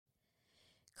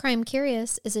Crime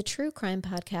Curious is a true crime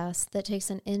podcast that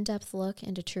takes an in-depth look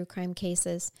into true crime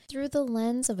cases through the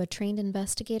lens of a trained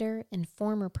investigator and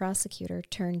former prosecutor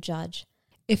turned judge.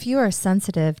 If you are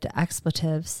sensitive to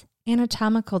expletives,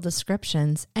 anatomical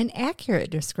descriptions, and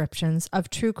accurate descriptions of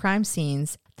true crime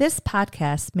scenes, this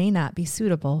podcast may not be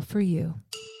suitable for you.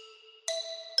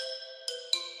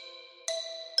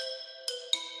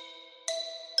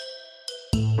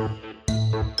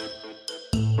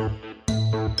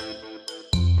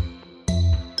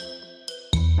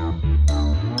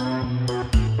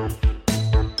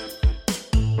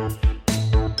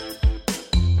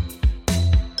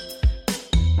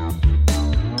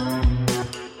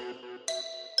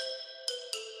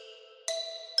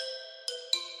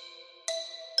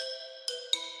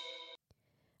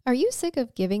 Are you sick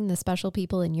of giving the special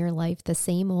people in your life the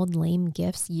same old lame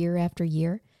gifts year after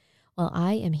year? Well,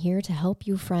 I am here to help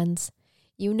you, friends.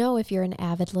 You know, if you're an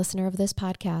avid listener of this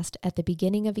podcast, at the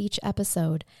beginning of each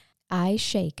episode, I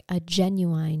shake a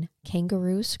genuine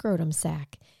kangaroo scrotum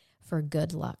sack for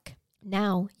good luck.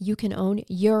 Now you can own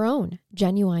your own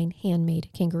genuine handmade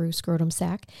kangaroo scrotum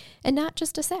sack, and not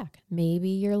just a sack. Maybe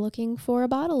you're looking for a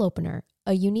bottle opener,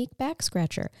 a unique back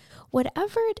scratcher,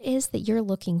 whatever it is that you're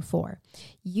looking for,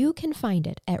 you can find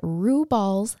it at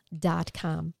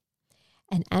rooballs.com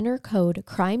and enter code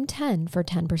CRIME10 for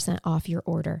 10% off your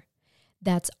order.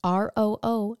 That's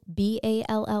ROOBALLS.com,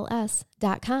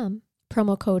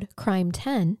 promo code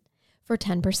CRIME10 for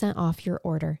 10% off your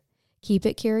order. Keep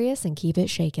it curious and keep it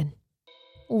shaken.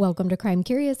 Welcome to Crime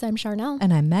Curious. I'm Charnel.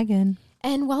 And I'm Megan.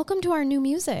 And welcome to our new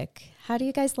music. How do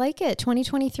you guys like it?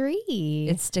 2023.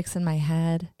 It sticks in my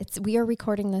head. We are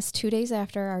recording this 2 days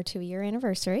after our 2-year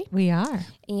anniversary. We are.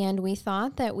 And we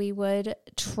thought that we would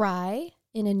try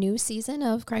in a new season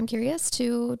of Crime Curious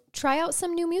to try out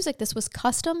some new music. This was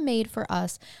custom made for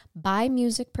us by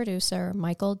music producer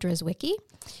Michael Drizwicki.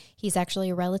 He's actually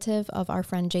a relative of our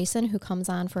friend Jason, who comes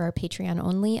on for our Patreon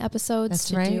only episodes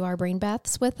do our brain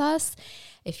baths with us.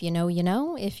 If you know, you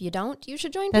know. If you don't, you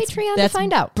should join Patreon to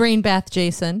find out. Brain bath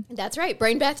Jason. That's right.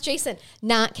 Brain bath Jason,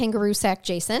 not kangaroo sack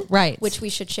Jason. Right. Which we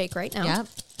should shake right now. Yep.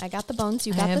 I got the bones.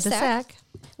 You got I have the sack.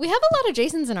 We have a lot of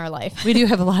Jasons in our life. We do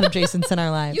have a lot of Jasons in our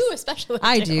lives. You especially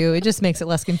I do. It just makes it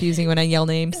less confusing when I yell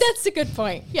names. That's a good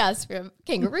point. Yes. We have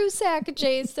kangaroo sack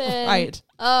Jason. Right.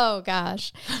 Oh,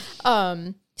 gosh.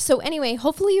 So anyway,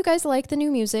 hopefully you guys like the new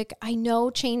music. I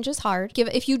know change is hard.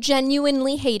 If you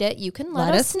genuinely hate it, you can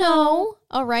let us know.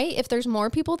 All right. If there's more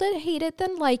people that hate it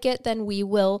than like it, then we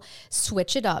will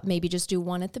switch it up. Maybe just do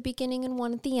one at the beginning and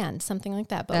one at the end, something like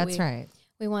that. But That's right.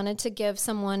 We wanted to give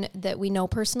someone that we know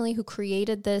personally who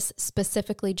created this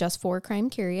specifically just for Crime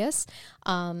Curious,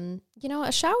 a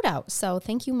shout out. So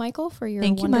thank you, Michael, for your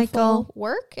wonderful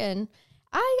work. And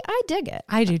I dig it.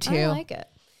 I do too. I like it.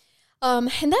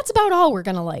 And that's about all we're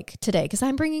going to like today, because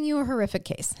I'm bringing you a horrific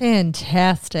case.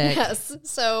 Fantastic. Yes.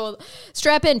 So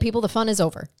strap in, people. The fun is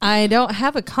over. I don't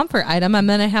have a comfort item. I'm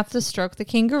going to have to stroke the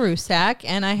kangaroo sack,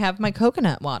 and I have my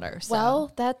coconut water. So.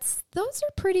 Well, those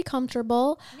are pretty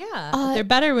comfortable. Yeah. They're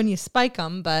better when you spike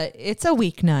them, but it's a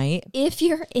weeknight. If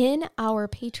you're in our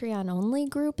Patreon only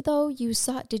group, though,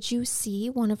 did you see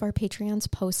one of our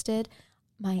Patreons posted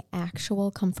my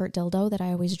actual comfort dildo that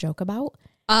I always joke about?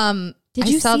 Did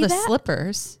you saw see the that?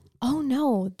 slippers. Oh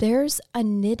no, there's a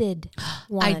knitted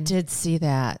one. I did see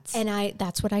that. And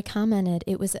that's what I commented.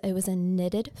 It was a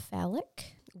knitted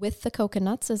phallic with the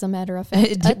coconuts, as a matter of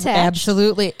fact, attached.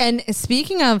 Absolutely. And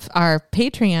speaking of our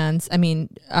Patreons, I mean,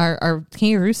 our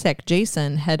kangaroo sack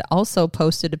Jason had also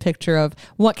posted a picture of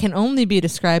what can only be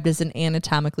described as an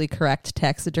anatomically correct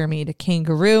taxidermied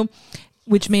kangaroo,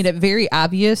 which made it very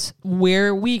obvious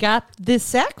where we got this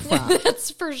sack from. That's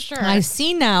for sure. I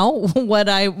see now what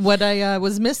I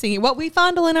was missing, what we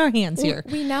fondle in our hands here.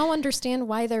 We now understand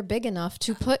why they're big enough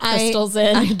to put crystals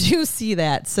in. I do see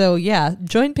that. So yeah,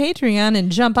 join Patreon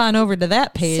and jump on over to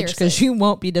that page, because you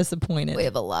won't be disappointed. We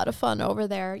have a lot of fun over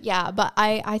there. Yeah, but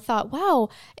I thought, wow,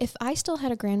 if I still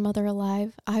had a grandmother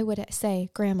alive, I would say,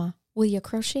 Grandma, will you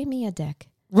crochet me a dick?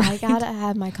 Right. I gotta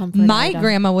have my comfort. My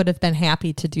grandma would have been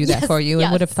happy to do that for you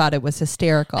and would have thought it was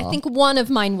hysterical. I think one of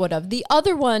mine would have. The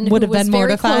other one would who have was been very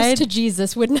mortified. close to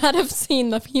Jesus would not have seen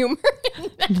the humor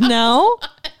in that. No?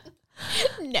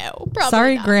 No, probably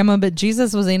Sorry, not. Grandma, but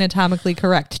Jesus was anatomically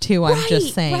correct too. I'm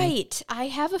just saying. Right. I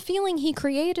have a feeling he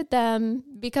created them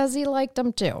because he liked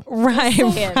them too. Right.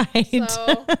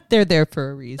 So, they're there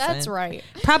for a reason. That's right.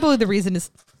 Probably the reason is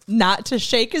not to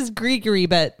shake his Gregory,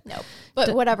 but no.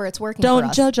 But whatever, it's working for us.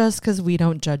 Don't judge us because we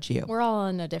don't judge you. We're all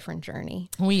on a different journey.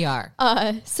 We are.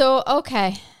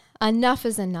 Okay. Enough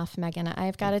is enough, Megan.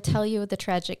 I've got to tell you the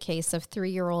tragic case of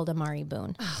 3-year-old Amari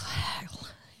Boone.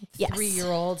 Yes.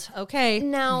 3-year-old. Okay.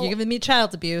 Now- you're giving me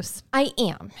child abuse. I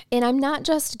am. And I'm not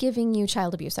just giving you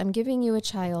child abuse. I'm giving you a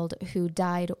child who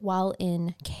died while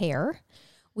in care,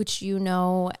 which you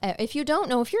know, if you don't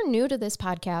know, if you're new to this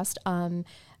podcast,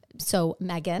 so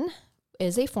Megan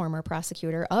is a former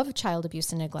prosecutor of child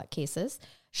abuse and neglect cases.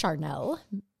 Charnel,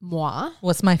 moi,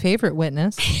 What's my favorite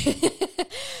witness?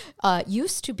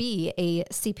 used to be a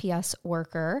CPS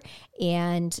worker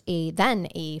and then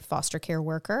a foster care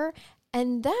worker.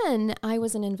 And then I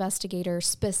was an investigator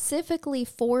specifically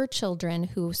for children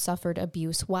who suffered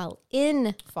abuse while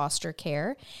in foster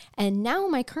care. And now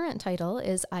my current title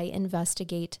is I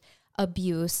investigate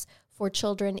abuse for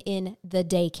children in the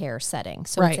daycare setting.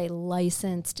 So Right. it's a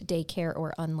licensed daycare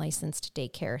or unlicensed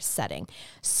daycare setting.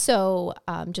 So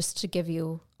just to give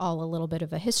you all a little bit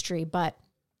of a history, but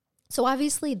so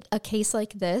obviously a case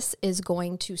like this is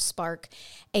going to spark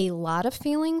a lot of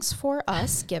feelings for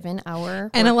us given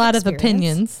our And a work lot of experience.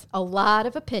 opinions. A lot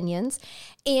of opinions.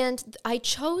 And I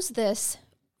chose this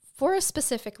for a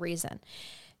specific reason.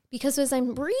 Because as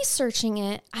I'm researching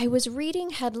it, I was reading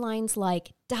headlines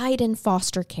like died in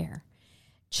foster care.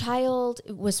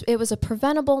 It was a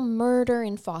preventable murder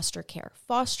in foster care.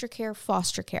 Foster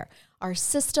care. Our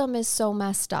system is so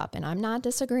messed up, and I'm not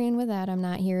disagreeing with that. I'm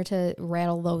not here to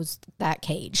rattle that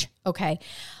cage, okay?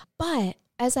 But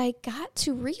as I got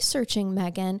to researching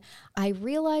Megan, I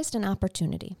realized an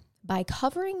opportunity. By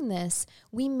covering this,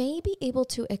 we may be able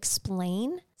to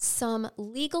explain some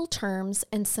legal terms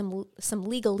and some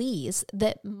legalese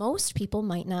that most people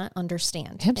might not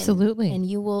understand. Absolutely. And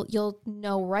you'll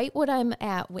know right what I'm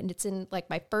at when it's in like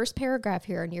my first paragraph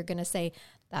here, and you're going to say,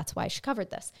 that's why she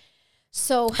covered this.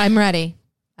 So I'm ready.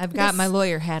 I've got my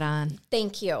lawyer hat on.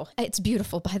 thank you. It's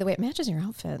beautiful, by the way. It matches your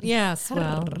outfit. Yes,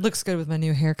 well, looks good with my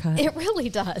new haircut. It really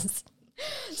does.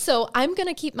 So I'm going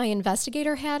to keep my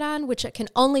investigator hat on, which it can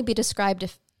only be described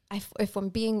if I'm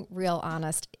being real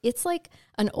honest, it's like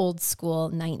an old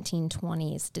school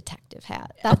 1920s detective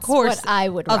hat. That's what I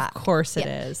would rock. Of course it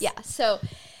is. Yeah. So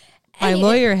My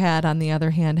lawyer hat, on the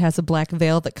other hand, has a black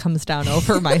veil that comes down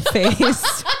over my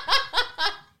face.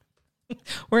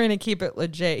 We're going to keep it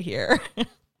legit here.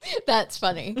 That's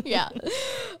funny. Yeah.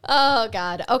 Oh,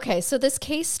 God. Okay. So this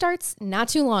case starts not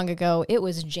too long ago. It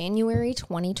was January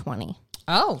 2020.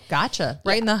 Oh, gotcha.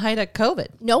 Right in the height of COVID.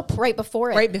 Nope. Right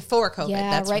before it. Right before COVID. Yeah.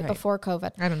 That's right before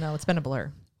COVID. I don't know. It's been a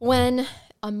blur. When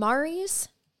Amari's,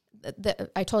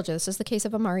 I told you, this is the case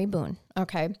of Amari Boone.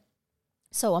 Okay.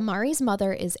 So Amari's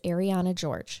mother is Ariana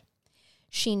George.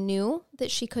 She knew that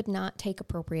she could not take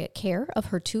appropriate care of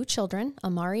her two children.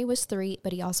 Amari was 3,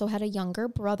 but he also had a younger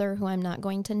brother who I'm not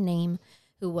going to name,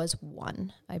 who was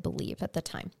 1, I believe, at the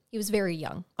time. He was very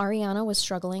young. Ariana was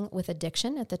struggling with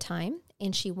addiction at the time,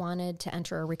 and she wanted to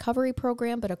enter a recovery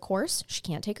program, but of course, she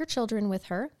can't take her children with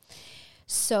her.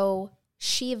 So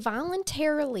she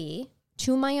voluntarily,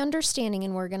 to my understanding,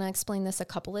 and we're going to explain this a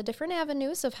couple of different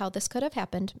avenues of how this could have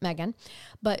happened, Megan,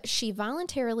 but she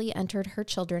voluntarily entered her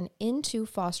children into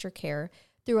foster care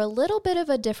through a little bit of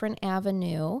a different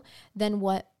avenue than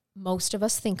what most of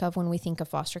us think of when we think of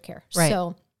foster care. Right.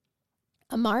 So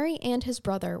Amari and his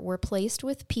brother were placed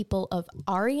with people of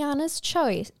Ariana's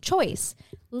choice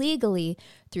legally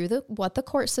through what the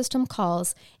court system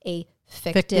calls a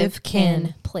fictive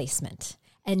kin placement.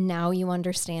 And now you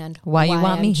understand why you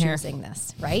want I'm me here. choosing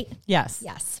this, right? Yes.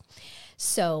 Yes.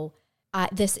 So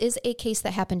this is a case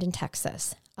that happened in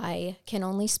Texas. I can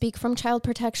only speak from child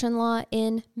protection law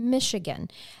in Michigan.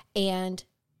 And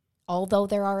although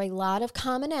there are a lot of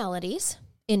commonalities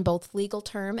in both legal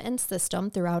term and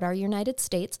system throughout our United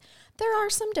States, there are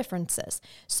some differences.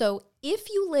 So if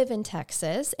you live in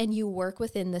Texas and you work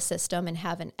within the system and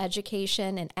have an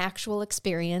education and actual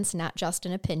experience, not just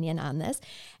an opinion on this,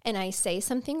 and I say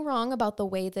something wrong about the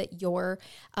way that your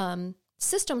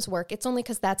systems work, it's only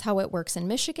because that's how it works in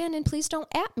Michigan, and please don't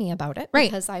at me about it. Right.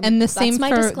 Because And the same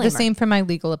disclaimer. for my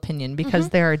legal opinion, because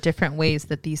there are different ways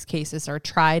that these cases are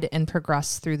tried and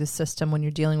progress through the system when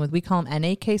you're dealing with, we call them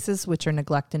NA cases, which are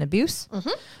neglect and abuse,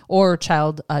 or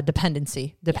child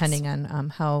dependency, depending on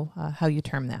how you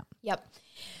term that. Yep.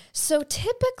 So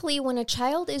typically when a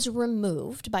child is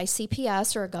removed by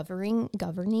CPS or a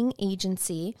governing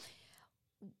agency,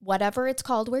 whatever it's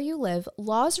called where you live,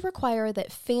 laws require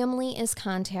that family is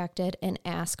contacted and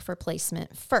ask for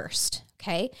placement first,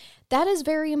 okay? That is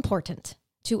very important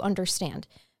to understand.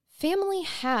 Family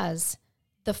has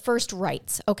the first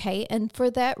rights, okay? And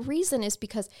for that reason is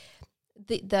because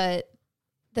the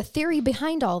theory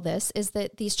behind all this is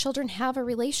that these children have a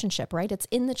relationship, right? It's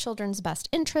in the children's best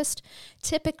interest,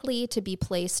 typically to be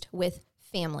placed with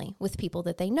family, with people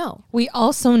that they know. We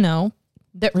also know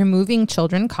that removing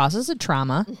children causes a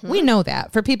trauma. We know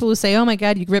that. For people who say, oh my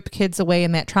God, you rip kids away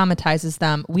and that traumatizes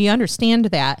them, we understand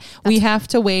that. We have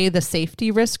to weigh the safety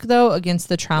risk, though, against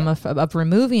the trauma of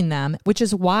removing them, which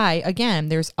is why, again,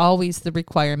 there's always the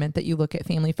requirement that you look at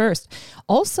family first.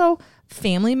 Also,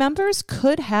 family members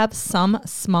could have some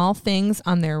small things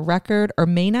on their record or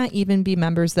may not even be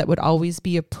members that would always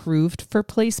be approved for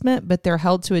placement, but they're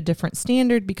held to a different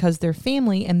standard because they're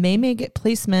family, and they may get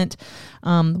placement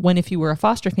when if you were a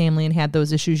foster family and had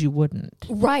those issues, you wouldn't.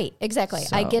 Right, exactly.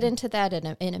 So. I get into that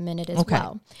in a minute as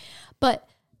well. But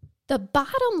the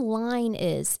bottom line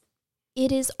is,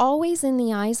 it is always in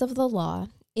the eyes of the law,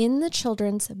 in the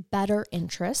children's better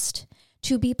interest,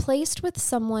 to be placed with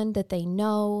someone that they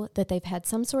know, that they've had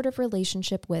some sort of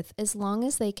relationship with, as long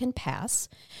as they can pass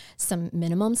some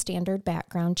minimum standard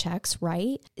background checks,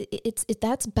 right?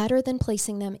 That's better than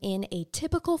placing them in a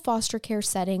typical foster care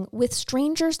setting with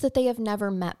strangers that they have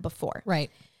never met before. Right.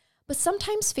 But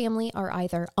sometimes family are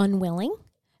either unwilling,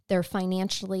 they're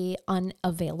financially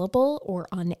unavailable or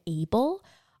unable,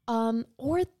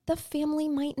 or the family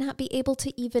might not be able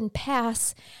to even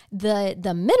pass the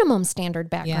minimum standard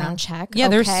background check. Yeah,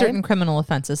 there's certain criminal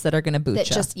offenses that are going to boot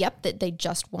you. That they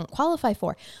just won't qualify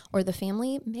for. Or the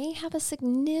family may have a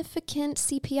significant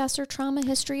CPS or trauma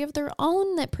history of their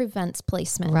own that prevents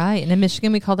placement. Right. And in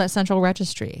Michigan, we call that central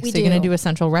registry. You're going to do a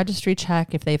central registry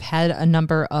check. If they've had a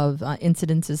number of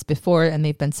incidences before and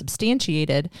they've been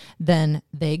substantiated, then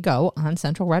they go on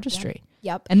central registry.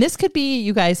 Yep. And this could be,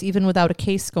 you guys, even without a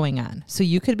case going on. So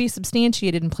you could be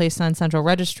substantiated and placed on central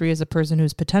registry as a person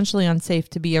who's potentially unsafe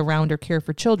to be around or care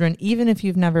for children, even if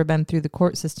you've never been through the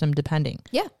court system, depending.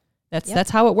 Yeah. That's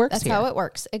how it works. That's how it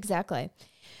works. Exactly.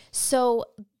 So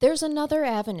there's another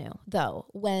avenue, though,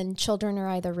 when children are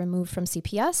either removed from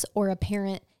CPS or a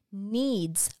parent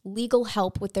needs legal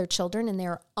help with their children and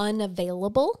they're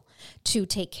unavailable to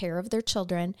take care of their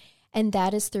children. And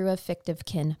that is through a fictive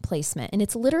kin placement. And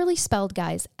it's literally spelled,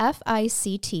 guys,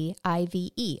 Fictive,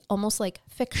 almost like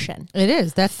fiction. It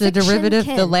is. That's fiction, the derivative,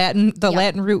 kin. the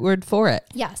Latin root word for it.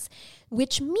 Yes.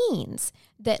 Which means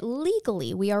that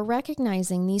legally we are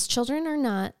recognizing these children are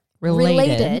not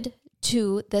related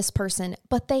to this person,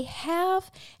 but they have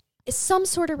some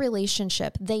sort of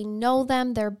relationship. They know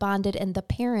them, they're bonded, and the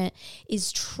parent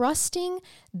is trusting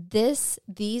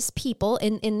these people.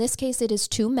 In this case, it is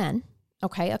two men.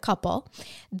 Okay, a couple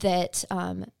that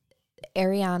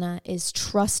Ariana is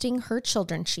trusting her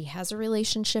children. She has a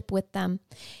relationship with them,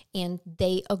 and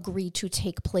they agree to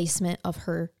take placement of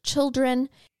her children.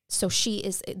 So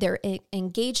they're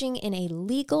engaging in a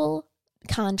legal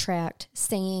contract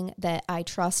saying that I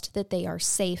trust that they are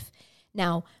safe.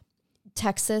 Now,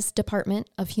 Texas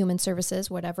Department of Human Services,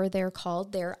 whatever they're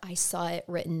called there, I saw it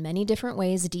written many different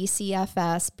ways,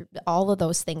 DCFS, all of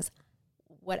those things.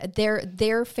 What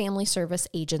their family service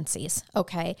agencies,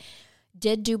 okay,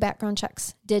 did do background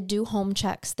checks, did do home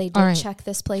checks. They did check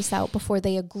this place out before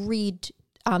they agreed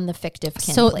on the fictive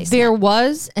kin placement. So there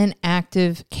was an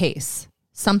active case.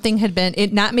 Something had been,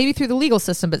 not maybe through the legal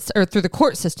system, or through the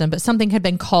court system, but something had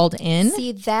been called in.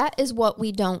 See, that is what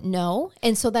we don't know.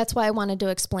 And so that's why I wanted to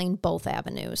explain both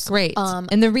avenues. Great.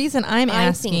 And the reason I'm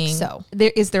asking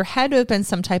there had to have been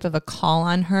some type of a call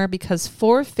on her, because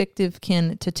for fictive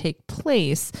kin to take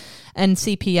place and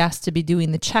CPS to be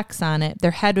doing the checks on it,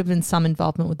 there had to have been some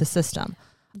involvement with the system.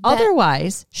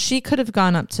 Otherwise, she could have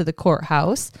gone up to the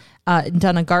courthouse,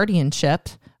 done a guardianship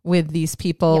with these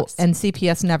people, and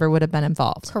CPS never would have been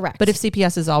involved. Correct. But if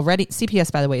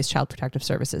CPS, by the way, is Child Protective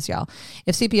Services, y'all.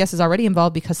 If CPS is already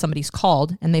involved because somebody's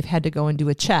called and they've had to go and do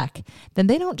a check, then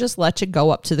they don't just let you go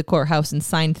up to the courthouse and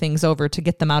sign things over to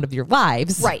get them out of your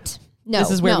lives. Right. No, this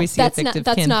is where we see a fictive kin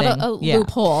thing. That's not a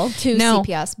loophole to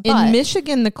CPS. But in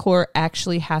Michigan, the court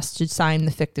actually has to sign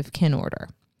the fictive kin order.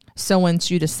 So once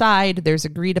you decide there's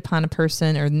agreed upon a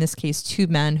person, or in this case, two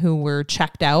men who were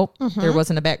checked out, there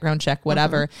wasn't a background check,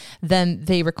 whatever, then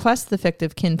they request the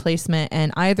fictive kin placement,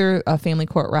 and either a family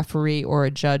court referee or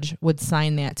a judge would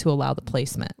sign that to allow the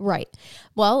placement. Right.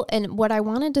 Well, and what I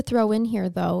wanted to throw in here,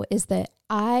 though, is that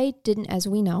I didn't, as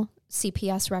we know,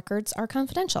 CPS records are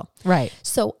confidential. Right.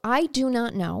 So I do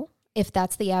not know if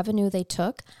that's the avenue they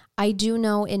took. I do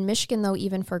know in Michigan, though,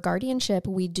 even for guardianship,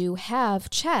 we do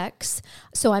have checks.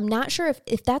 So I'm not sure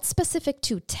if that's specific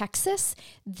to Texas,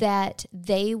 that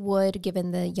they would,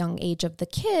 given the young age of the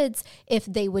kids, if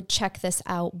they would check this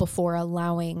out before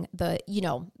allowing the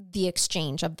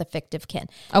exchange of the fictive kin.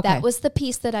 Okay. That was the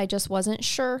piece that I just wasn't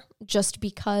sure, just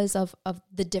because of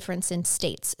the difference in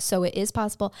states. So it is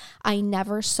possible. I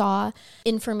never saw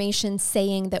information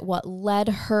saying that what led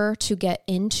her to get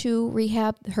into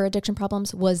rehab, her addiction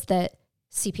problems, was that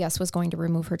CPS was going to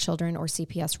remove her children or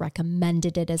CPS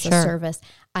recommended it as a Sure. service.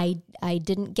 I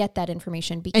didn't get that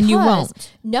information because... And you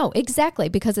won't. No, exactly,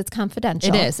 because it's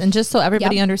confidential. It is. And just so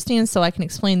everybody Yep. understands, so I can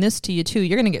explain this to you too,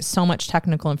 you're going to get so much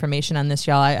technical information on this,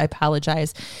 y'all. I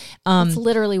apologize. It's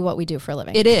literally what we do for a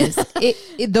living. It is.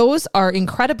 Those are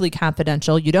incredibly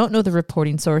confidential. You don't know the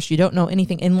reporting source. You don't know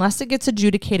anything unless it gets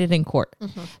adjudicated in court.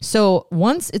 So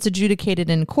once it's adjudicated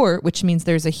in court, which means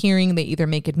there's a hearing, they either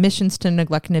make admissions to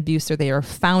neglect and abuse or they are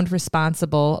found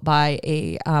responsible by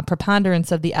a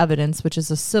preponderance of the evidence, which is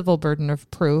a civil burden of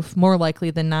proof. More likely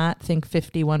than not, think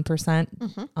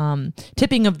 51%.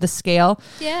 Tipping of the scale.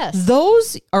 Yes.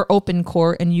 Those are open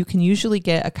court, and you can usually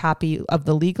get a copy of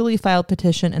the legally filed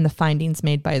petition and the findings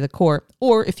made by the court.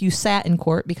 Or if you sat in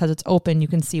court, because it's open, you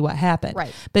can see what happened.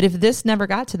 Right. But if this never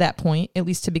got to that point, at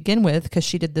least to begin with, because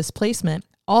she did this placement,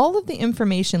 all of the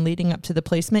information leading up to the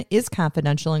placement is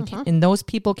confidential, and those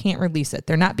people can't release it.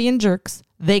 They're not being jerks.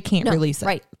 They can't release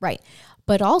it. Right.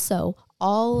 But also,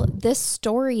 all this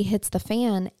story hits the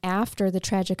fan after the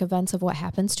tragic events of what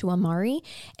happens to Amari.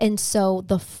 And so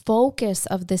the focus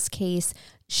of this case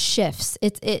shifts.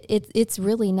 It's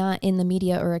really not in the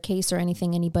media or a case or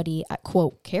anything anybody,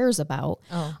 quote, cares about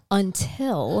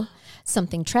until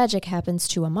something tragic happens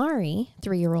to Amari,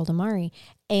 3-year-old Amari.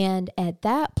 And at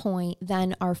that point,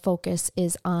 then our focus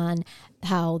is on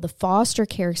how the foster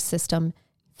care system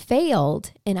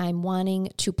failed. And I'm wanting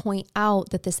to point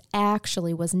out that this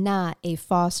actually was not a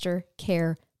foster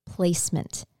care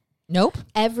placement. Nope.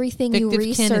 Everything Fictive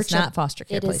you kin research, is not foster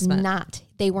care it placement. is not.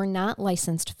 They were not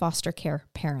licensed foster care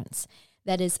parents.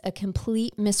 That is a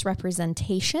complete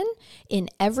misrepresentation. In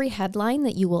every headline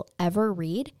that you will ever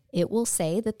read, it will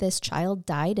say that this child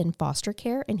died in foster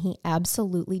care, and he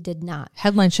absolutely did not.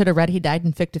 Headline should have read he died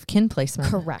in fictive kin placement.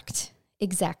 Correct.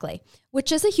 Exactly.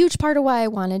 Which is a huge part of why I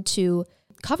wanted to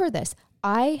cover this.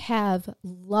 I have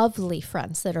lovely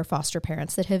friends that are foster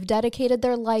parents that have dedicated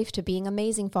their life to being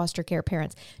amazing foster care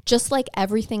parents. Just like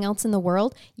everything else in the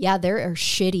world, yeah, there are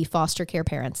shitty foster care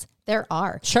parents. There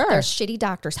are. Sure. There's shitty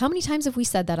doctors. How many times have we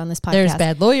said that on this podcast? There's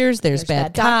bad lawyers, there's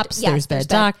bad cops, there's bad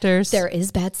doctors. There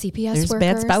is bad CPS There's workers.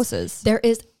 bad spouses. There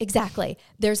is, exactly.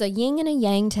 There's a yin and a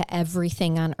yang to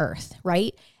everything on earth,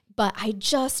 right? But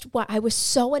I was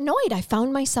so annoyed. I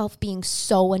found myself being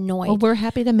so annoyed. Well, we're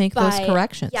happy to make those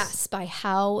corrections. Yes, by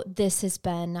how this has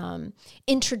been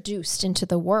introduced into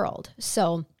the world.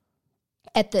 So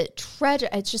at the tragic,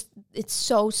 it's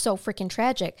so freaking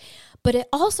tragic. But it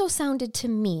also sounded to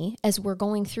me, as we're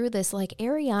going through this, like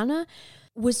Ariana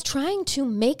was trying to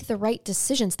make the right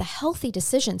decisions, the healthy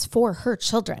decisions for her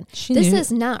children. This is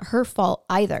not her fault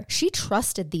either. She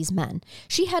trusted these men.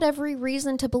 She had every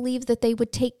reason to believe that they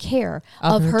would take care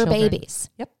of her children. Babies.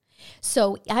 Yep.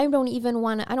 So I don't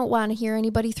want to hear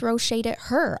anybody throw shade at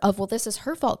her of, well, this is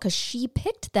her fault because she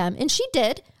picked them. And she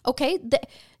did. Okay.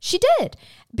 She did,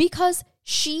 because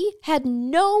she had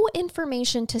no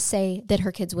information to say that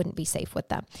her kids wouldn't be safe with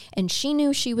them. And she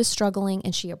knew she was struggling,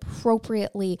 and she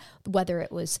appropriately, whether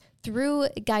it was through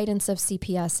guidance of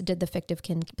CPS, did the fictive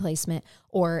kin placement,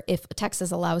 or if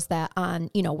Texas allows that on,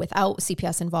 without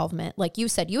CPS involvement. Like you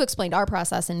said, you explained our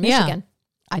process in Michigan.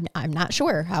 Yeah. I'm not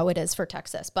sure how it is for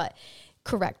Texas, but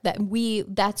correct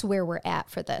that's where we're at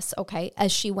for this. Okay.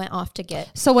 As she went off to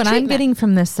get So what treatment. I'm getting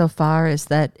from this so far is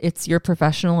that it's your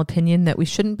professional opinion that we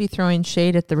shouldn't be throwing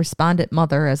shade at the respondent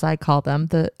mother, as I call them,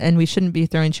 and we shouldn't be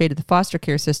throwing shade at the foster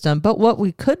care system. But what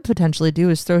we could potentially do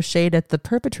is throw shade at the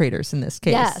perpetrators in this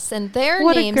case. Yes. And their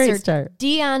What names a great are start.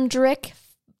 Deandrick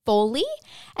Foley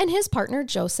and his partner,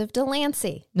 Joseph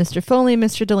Delancey. Mr. Foley,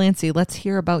 Mr. Delancey, let's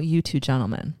hear about you two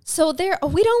gentlemen. So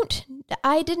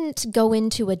I didn't go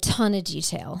into a ton of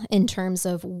detail in terms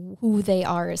of who they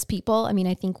are as people. I mean,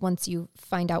 I think once you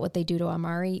find out what they do to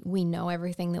Amari, we know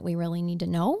everything that we really need to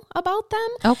know about them.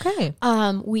 Okay.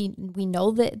 We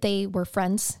know that they were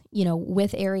friends,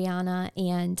 with Ariana,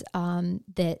 and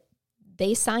that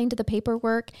they signed the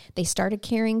paperwork. They started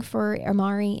caring for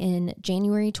Amari in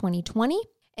January 2020.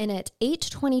 And at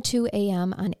 8:22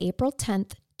 a.m. on April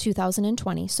 10th,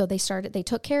 2020, so they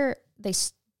took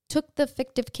the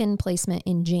fictive kin placement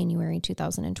in January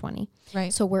 2020.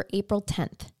 Right. So we're April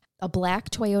 10th. A black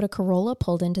Toyota Corolla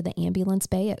pulled into the ambulance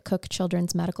bay at Cook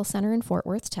Children's Medical Center in Fort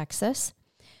Worth, Texas.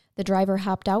 The driver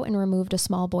hopped out and removed a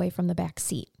small boy from the back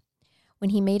seat. When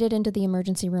he made it into the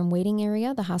emergency room waiting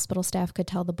area, the hospital staff could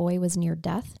tell the boy was near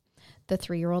death. The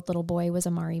 3-year-old little boy was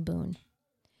Amari Boone.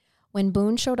 When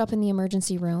Boone showed up in the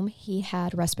emergency room, he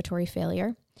had respiratory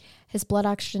failure. His blood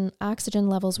oxygen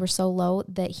levels were so low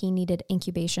that he needed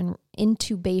intubation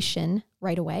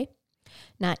right away.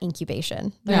 not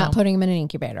incubation. They're No. not putting him in an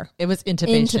incubator. It was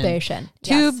intubation. Intubation.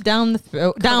 Tube Yes. down the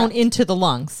throat, down Correct. into the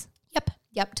lungs.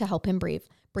 Yep, to help him breathe.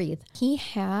 He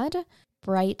had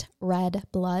bright red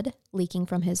blood leaking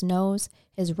from his nose,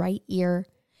 his right ear,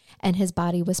 and his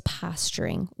body was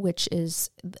posturing, which is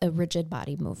a rigid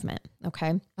body movement.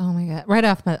 Okay. Oh my God. Right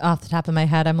off the top of my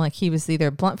head, I'm like, he was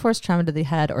either blunt force trauma to the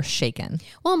head or shaken.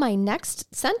 Well, my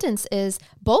next sentence is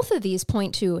both of these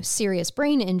point to serious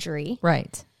brain injury.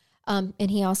 Right. And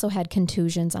he also had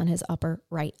contusions on his upper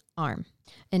right arm.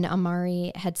 And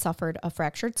Amari had suffered a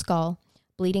fractured skull,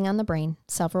 bleeding on the brain,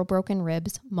 several broken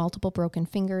ribs, multiple broken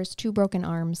fingers, 2 broken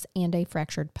arms, and a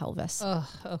fractured pelvis.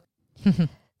 Oh.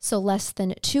 So less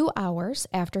than 2 hours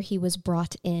after he was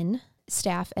brought in,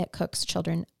 staff at Cook's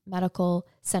Children's Medical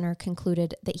Center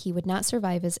concluded that he would not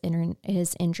survive his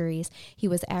injuries. He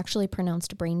was actually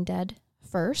pronounced brain dead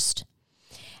first.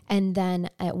 And then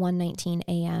at 1:19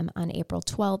 a.m. on April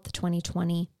 12th,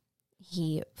 2020,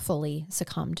 he fully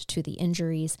succumbed to the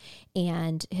injuries,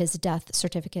 and his death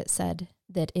certificate said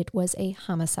that it was a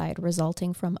homicide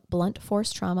resulting from blunt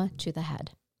force trauma to the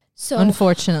head. So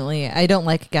Unfortunately, I don't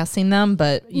like guessing them,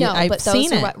 but I've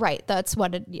seen it. Right. That's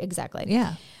what it exactly.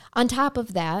 Yeah. On top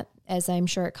of that, as I'm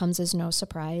sure it comes as no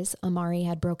surprise, Amari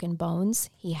had broken bones.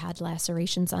 He had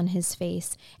lacerations on his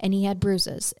face, and he had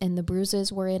bruises. And the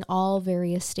bruises were in all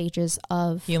various stages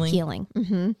of healing.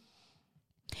 Mm-hmm.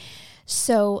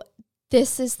 So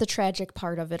this is the tragic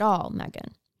part of it all,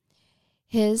 Megan.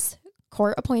 His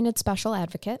court-appointed special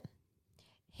advocate,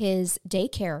 his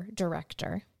daycare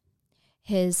director,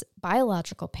 his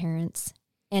biological parents,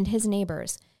 and his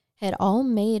neighbors had all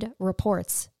made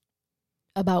reports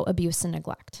about abuse and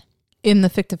neglect. In the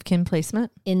fictive kin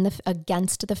placement?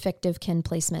 Against the fictive kin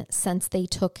placement since they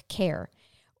took care.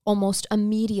 Almost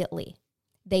immediately,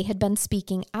 they had been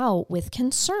speaking out with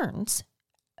concerns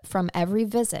from every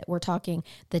visit. We're talking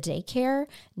the daycare,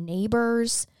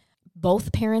 neighbors,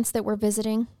 both parents that were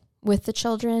visiting with the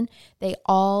children. They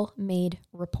all made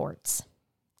reports.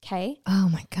 Okay? Oh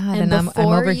my God. And I'm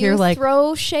over here like,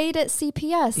 throw shade at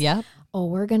CPS. Yep. Oh,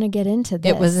 we're going to get into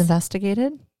this. It was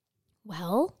investigated?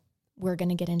 Well, we're going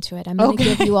to get into it. I'm going to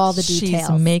give you all the details.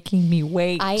 She's making me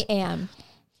wait. I am.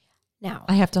 Now,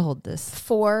 I have to hold this.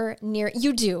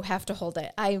 You do have to hold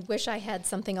it. I wish I had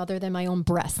something other than my own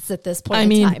breasts at this point I in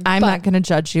mean, time. I'm not going to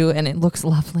judge you, and it looks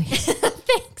lovely.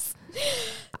 Thanks.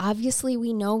 Obviously,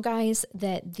 we know, guys,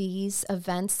 that these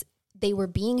events, they were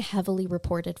being heavily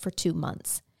reported for 2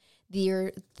 months.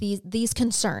 These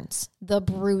concerns, the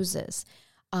bruises,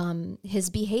 his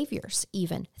behaviors,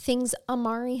 even things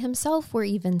Amari himself were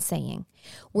even saying,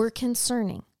 were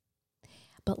concerning.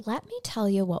 But let me tell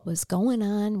you what was going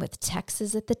on with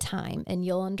Texas at the time, and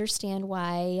you'll understand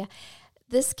why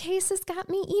this case has got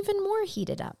me even more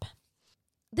heated up.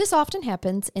 This often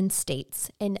happens in states,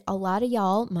 and a lot of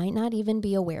y'all might not even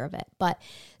be aware of it, but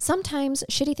sometimes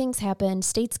shitty things happen,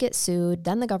 states get sued,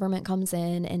 then the government comes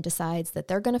in and decides that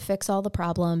they're going to fix all the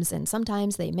problems, and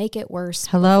sometimes they make it worse.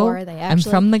 Hello, before they actually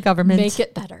I'm from the government. Make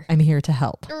it better. I'm here to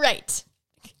help. Right.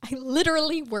 I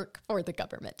literally work for the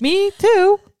government. Me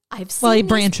too. I've seen a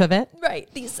branch of it. Right.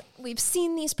 We've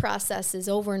seen these processes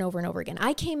over and over and over again.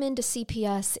 I came into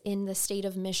CPS in the state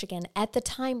of Michigan at the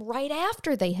time right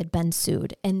after they had been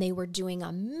sued, and they were doing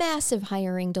a massive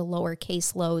hiring to lower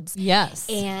caseloads. Yes.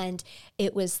 And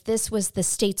this was the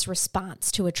state's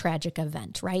response to a tragic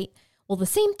event, right? Well, the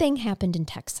same thing happened in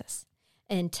Texas.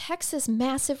 And Texas'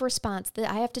 massive response that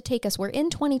I have to take us, we're in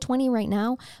 2020 right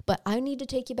now, but I need to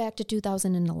take you back to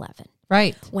 2011.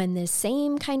 Right. When this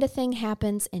same kind of thing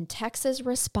happens and Texas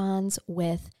responds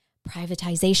with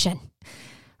privatization.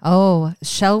 Oh,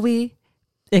 shall we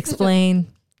explain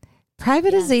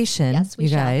privatization, yes, we you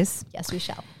shall. guys? Yes, we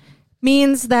shall.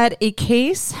 Means that a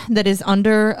case that is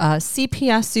under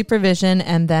CPS supervision,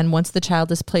 and then once the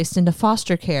child is placed into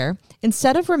foster care,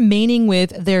 instead of remaining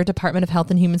with their Department of Health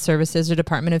and Human Services or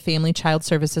Department of Family Child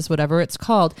Services, whatever it's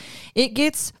called, it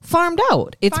gets farmed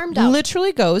out. It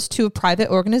literally goes to a private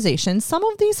organization. Some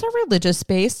of these are religious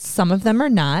based, some of them are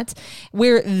not,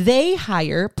 where they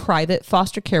hire private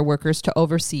foster care workers to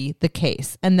oversee the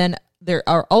case. And then they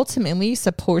are ultimately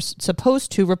supposed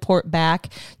to report back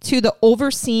to the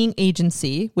overseeing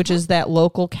agency, which is that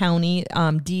local county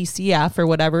DCF or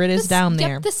whatever it is down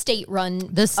there. The state run.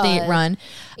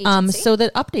 So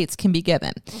that updates can be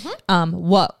given. Mm-hmm.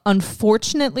 What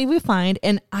unfortunately we find,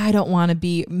 and I don't want to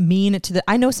be mean to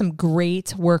I know some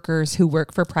great workers who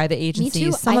work for private agencies. Me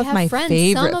too. Some of my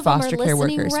favorite foster care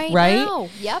workers, right? Now.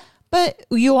 Yep. But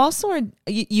you also are,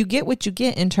 you get what you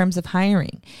get in terms of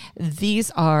hiring.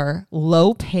 These are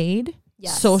low paid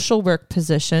social work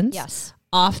positions. Yes.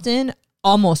 Often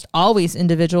almost always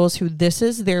individuals who this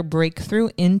is their breakthrough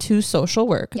into social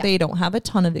work. Yeah. They don't have a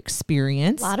ton of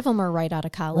experience. A lot of them are right out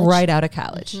of college. Right out of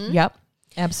college. Yep.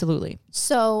 Absolutely.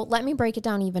 So let me break it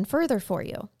down even further for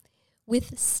you.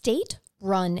 With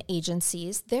state-run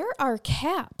agencies, there are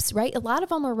caps, right? A lot of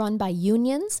them are run by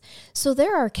unions. So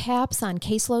there are caps on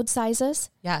caseload sizes.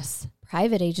 Yes.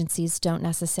 Private agencies don't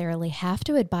necessarily have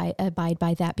to abide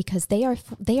by that because they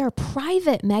are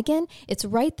private, Megan. It's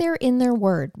right there in their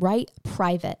word, right?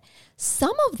 Private.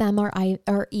 Some of them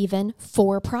are even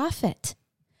for profit.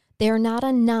 They're not a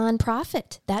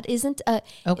nonprofit. That isn't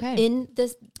in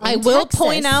this. I will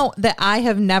point out that I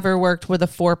have never worked with a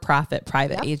for-profit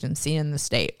private agency in the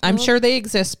state. I'm sure they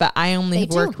exist, but I only have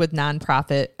worked with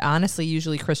nonprofit, honestly,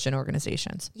 usually Christian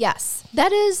organizations. Yes,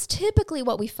 that is typically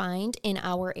what we find in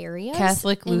our areas.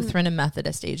 Catholic, Lutheran, and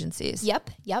Methodist agencies.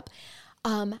 Yep.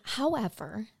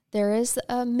 However, there is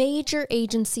a major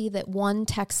agency that won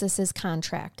Texas's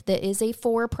contract that is a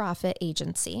for-profit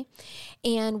agency,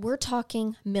 and we're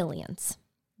talking millions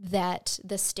that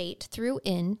the state threw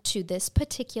into this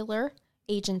particular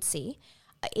agency,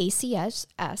 ACS,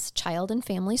 Child and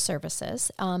Family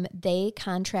Services. They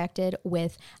contracted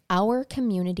with Our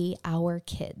Community, Our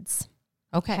Kids.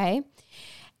 Okay?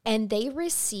 And they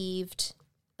received,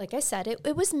 like I said,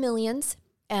 it was millions.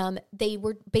 They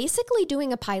were basically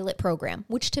doing a pilot program,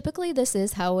 which typically this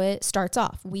is how it starts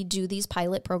off. We do these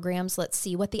pilot programs. Let's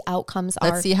see what the outcomes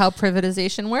are. Let's see how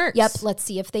privatization works. Yep. Let's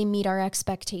see if they meet our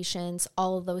expectations,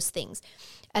 all of those things.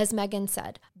 As Megan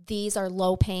said, these are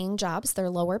low paying jobs. They're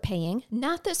lower paying.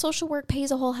 Not that social work pays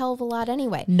a whole hell of a lot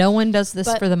anyway. No one does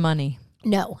this for the money.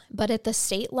 No, but at the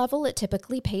state level, it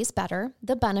typically pays better.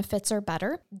 The benefits are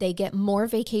better. They get more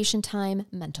vacation time,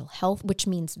 mental health, which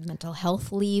means mental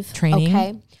health leave. Training.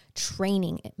 Okay.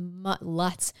 Training.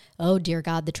 Lots. Oh, dear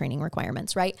God, the training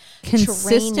requirements, right?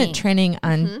 Consistent training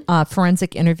on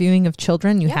forensic interviewing of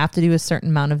children. You have to do a certain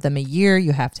amount of them a year.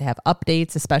 You have to have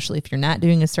updates, especially if you're not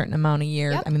doing a certain amount a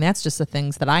year. Yep. I mean, that's just the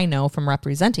things that I know from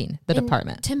representing the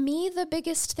department. To me, the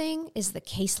biggest thing is the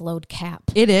caseload cap.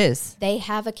 It is. They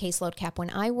have a caseload cap.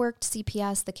 When I worked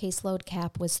CPS, the caseload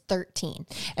cap was 13.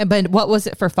 But what was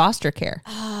it for foster care?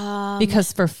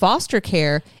 Because for foster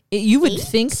care, you would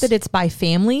think that it's by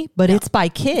family, but it's by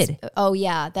kid. Oh,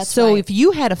 yeah. That's so right. if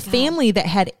you had a family that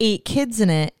had 8 kids in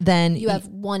it, then you have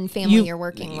one family you're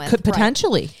working with. Could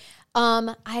potentially. Right.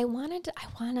 I want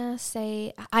to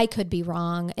say, I could be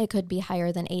wrong. It could be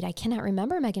higher than 8. I cannot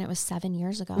remember, Megan. It was 7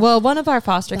 years ago. Well, one of our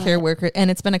foster care workers,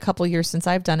 and it's been a couple years since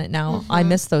I've done it now. I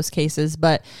miss those cases,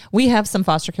 but we have some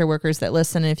foster care workers that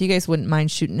listen. And if you guys wouldn't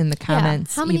mind shooting in the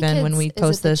comments, how many even kids when we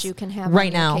post this you can have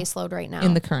right on your now, caseload right now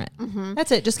in the current.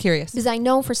 That's it. Just curious. Because I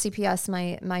know for CPS,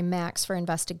 my max for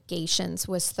investigations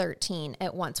was 13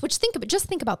 at once. Which just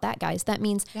think about that, guys. That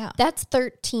means that's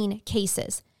 13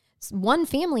 cases. One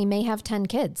family may have 10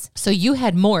 kids. So you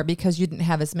had more because you didn't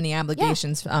have as many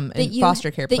obligations in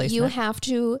foster care placement. That you have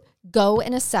to go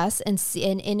and assess and see,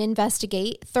 and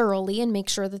investigate thoroughly and make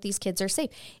sure that these kids are safe.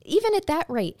 Even at that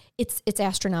rate, it's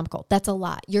astronomical. That's a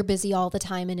lot. You're busy all the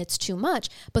time and it's too much.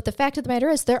 But the fact of the matter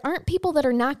is there aren't people that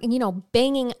are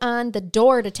banging on the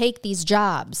door to take these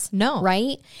jobs. No.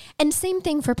 Right? And same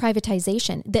thing for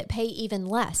privatization that pay even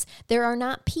less. There are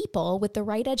not people with the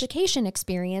right education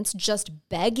experience just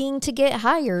begging to get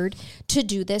hired to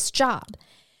do this job.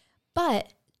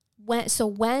 But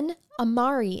when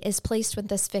Amari is placed with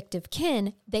this fictive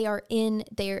kin, they are in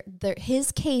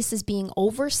his case is being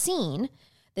overseen.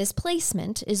 This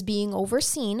placement is being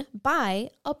overseen by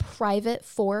a private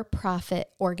for-profit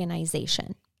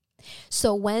organization.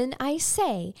 So when I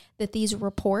say that these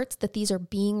are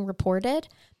being reported,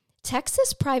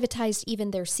 Texas privatized even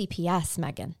their CPS,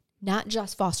 Megan. Not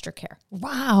just foster care.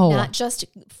 Wow. Not just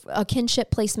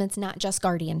kinship placements, not just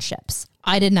guardianships.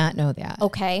 I did not know that.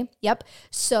 Okay. Yep.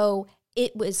 So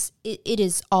it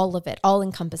is all of it, all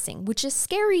encompassing, which is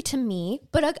scary to me,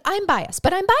 but I'm biased.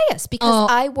 But I'm biased because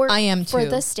I work for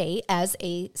the state as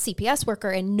a CPS worker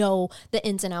and know the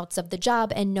ins and outs of the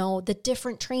job and know the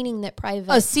different training that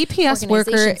private a CPS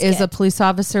worker is a police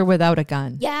officer without a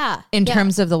gun. Yeah. In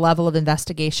terms of the level of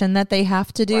investigation that they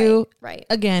have to do. Right.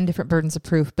 Again, different burdens of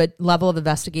proof, but level of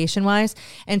investigation wise.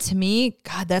 And to me,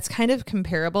 God, that's kind of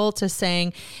comparable to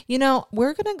saying,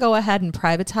 we're going to go ahead and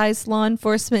privatize law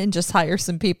enforcement and just hire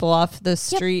some people off the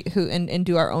street who and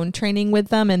do our own training with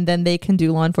them, and then they can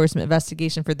do law enforcement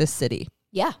investigation for this city.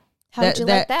 Yeah. How would you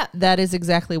like that? That is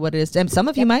exactly what it is. And some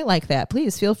of you might like that.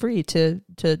 Please feel free to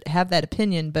have that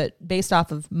opinion, but based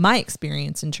off of my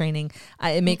experience and training,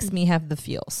 it makes me have the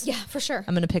feels. Yeah, for sure.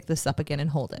 I'm going to pick this up again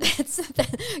and hold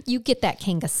it. You get that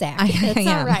Kanga sack. I am.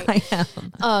 All right. I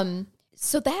am.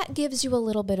 So that gives you a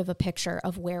little bit of a picture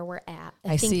of where we're at.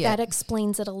 I think see that it.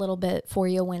 explains it a little bit for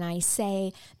you when I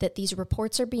say that these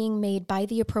reports are being made by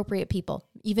the appropriate people.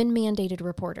 Even mandated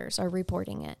reporters are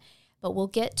reporting it. But we'll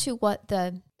get to what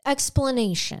the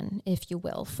explanation, if you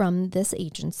will, from this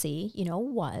agency,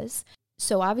 was.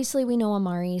 So obviously we know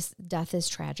Amari's death is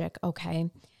tragic.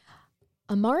 Okay.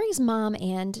 Amari's mom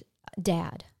and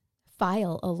dad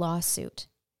file a lawsuit.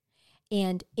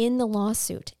 And in the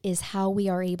lawsuit is how we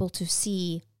are able to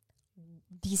see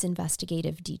these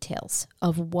investigative details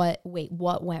of what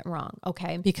went wrong,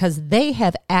 okay? Because they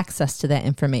have access to that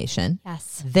information.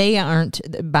 Yes. They aren't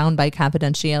bound by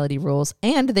confidentiality rules,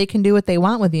 and they can do what they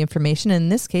want with the information. In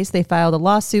this case, they filed a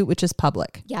lawsuit, which is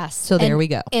public. Yes. So there we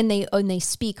go. And they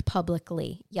speak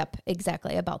publicly. Yep,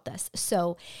 exactly, about this.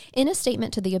 So in a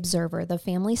statement to the Observer, the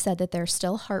family said that they're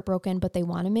still heartbroken, but they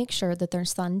want to make sure that their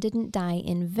son didn't die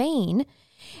in vain.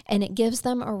 And it gives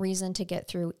them a reason to get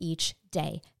through each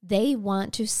day. They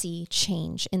want to see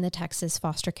change in the Texas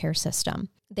foster care system.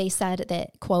 They said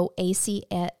that, quote,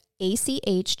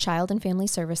 ACH Child and Family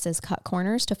Services cut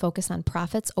corners to focus on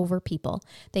profits over people.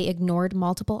 They ignored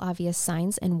multiple obvious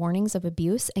signs and warnings of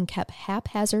abuse and kept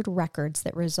haphazard records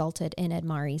that resulted in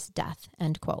Amari's death,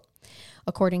 end quote.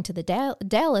 According to the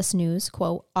Dallas News,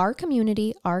 quote, our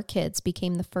community, our kids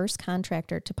became the first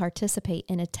contractor to participate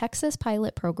in a Texas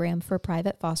pilot program for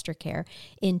private foster care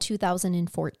in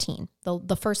 2014.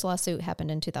 The first lawsuit happened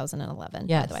in 2011,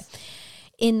 yes. by the way.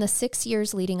 In the 6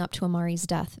 years leading up to Amari's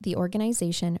death, the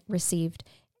organization received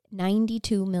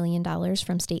 $92 million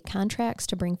from state contracts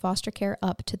to bring foster care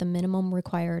up to the minimum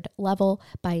required level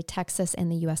by Texas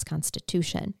and the U.S.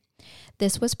 Constitution.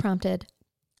 This was prompted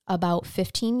about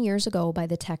 15 years ago by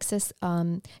the Texas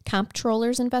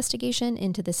Comptroller's investigation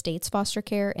into the state's foster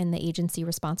care and the agency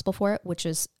responsible for it, which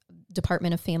is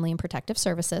Department of Family and Protective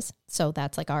Services. So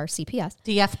that's like our CPS.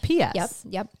 DFPS.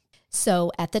 Yep.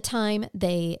 So at the time,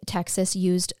 Texas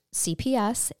used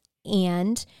CPS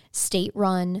and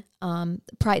state-run,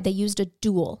 they used a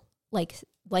dual, like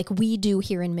we do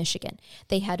here in Michigan.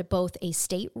 They had both a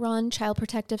state-run Child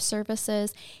Protective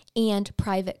Services and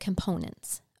private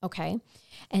components, okay?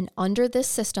 And under this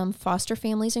system, foster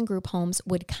families and group homes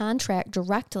would contract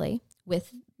directly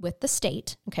with the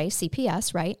state, okay,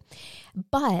 CPS, right?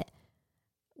 But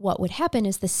what would happen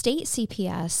is the state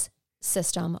CPS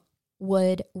system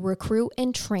would recruit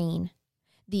and train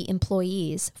the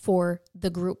employees for the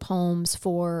group homes,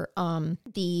 for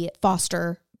the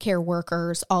foster care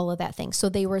workers, all of that thing. So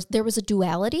there was a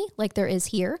duality like there is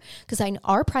here, because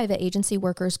our private agency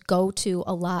workers go to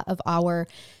a lot of our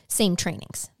same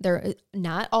trainings.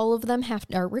 Not all of them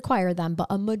require them, but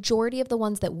a majority of the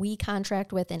ones that we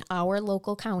contract with in our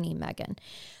local county, Megan,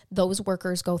 those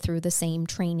workers go through the same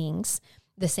trainings.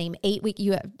 The same 8 week,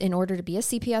 in order to be a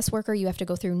CPS worker, you have to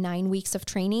go through 9 weeks of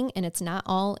training, and it's not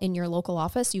all in your local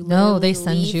office. They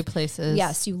send you places.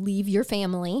 Yes, you leave your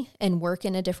family and work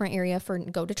in a different area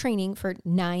go to training for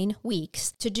 9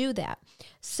 weeks to do that.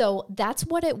 So that's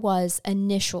what it was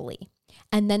initially.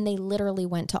 And then they literally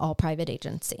went to all private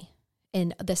agency,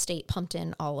 and the state pumped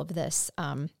in all of this.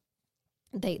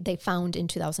 They found in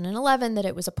 2011 that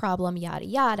it was a problem, yada,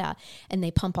 yada, and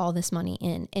they pump all this money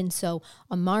in. And so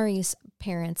Amari's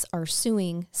parents are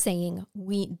suing, saying,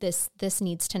 this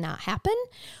needs to not happen.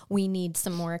 We need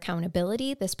some more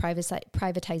accountability. This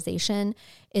privatization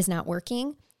is not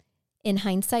working. In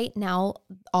hindsight, now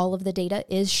all of the data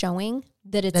is showing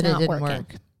that it didn't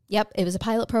work. Yep, it was a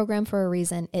pilot program for a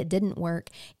reason. It didn't work.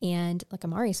 And like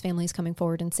Amari's family is coming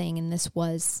forward and saying, and this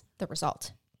was the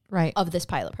result of this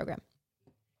pilot program.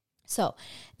 So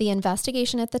the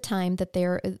investigation at the time that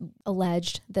they're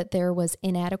alleged that there was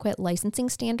inadequate licensing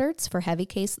standards for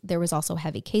there was also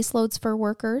heavy caseloads for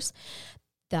workers.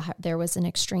 There was an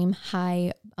extreme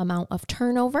high amount of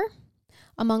turnover,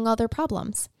 among other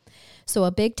problems. So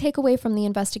a big takeaway from the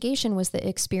investigation was that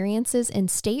experiences in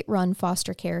state-run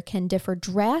foster care can differ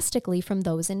drastically from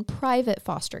those in private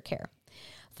foster care.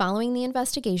 Following the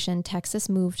investigation, Texas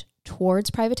moved towards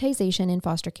privatization in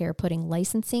foster care, putting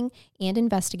licensing and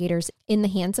investigators in the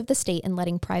hands of the state and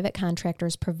letting private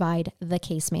contractors provide the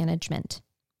case management.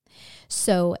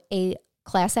 So a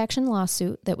class action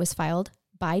lawsuit that was filed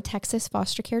by Texas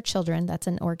Foster Care Children, that's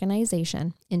an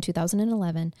organization, in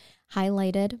 2011,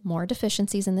 highlighted more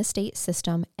deficiencies in the state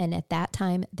system, and at that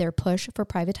time, their push for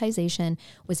privatization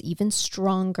was even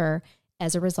stronger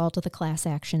as a result of the class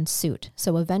action suit.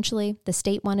 So eventually, the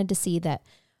state wanted to see that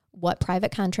what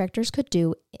private contractors could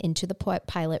do into the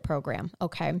pilot program,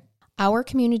 okay? Our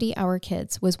Community, Our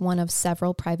Kids was one of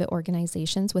several private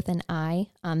organizations with an eye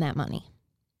on that money.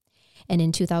 And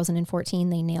in 2014,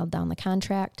 they nailed down the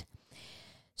contract.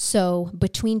 So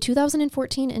between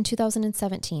 2014 and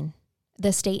 2017,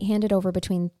 the state handed over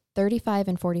between $35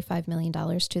 and $45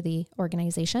 million to the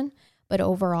organization. But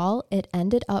overall, it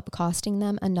ended up costing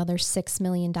them another $6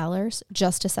 million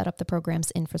just to set up the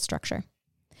program's infrastructure.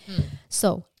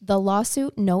 So the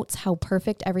lawsuit notes how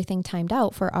perfect everything timed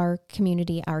out for our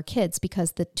community, our kids,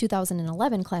 because the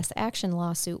 2011 class action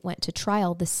lawsuit went to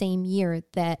trial the same year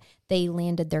that they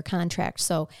landed their contract.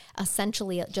 So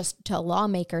essentially just to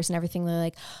lawmakers and everything, they're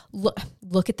like,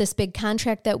 look at this big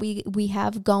contract that we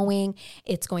have going.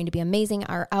 It's going to be amazing.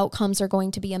 Our outcomes are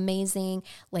going to be amazing.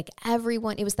 Like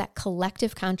everyone, it was that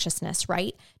collective consciousness,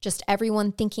 right? Just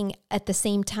everyone thinking at the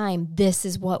same time, this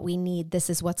is what we need. This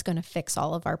is what's going to fix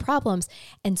all of our problems.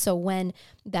 And so when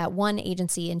that one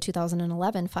agency in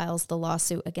 2011 files the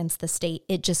lawsuit against the state,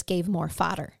 it just gave more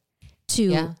fodder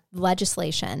to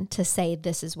legislation to say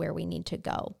this is where we need to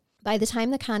go. By the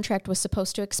time the contract was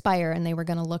supposed to expire and they were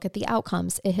going to look at the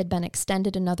outcomes, it had been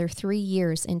extended another 3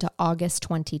 years into August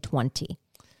 2020.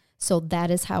 So that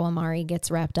is how Amari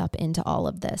gets wrapped up into all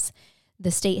of this.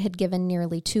 The state had given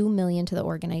nearly $2 million to the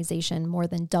organization, more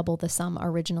than double the sum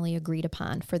originally agreed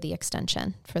upon for the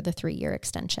extension, for the 3-year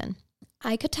extension.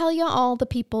 I could tell you all the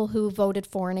people who voted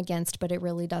for and against, but it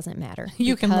really doesn't matter.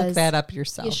 You can look that up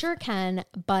yourself. You sure can,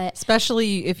 but...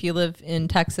 Especially if you live in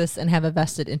Texas and have a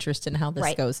vested interest in how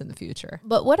this goes in the future.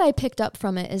 But what I picked up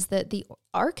from it is that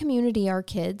our community, our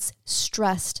kids,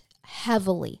 stressed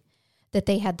heavily that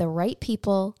they had the right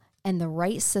people and the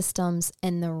right systems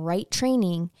and the right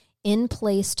training in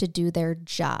place to do their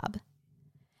job.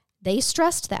 They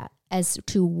stressed that as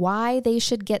to why they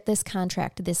should get this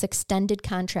contract, this extended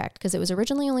contract, because it was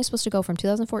originally only supposed to go from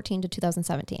 2014 to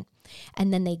 2017.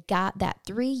 And then they got that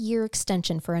 3-year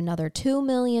extension for another $2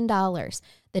 million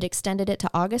that extended it to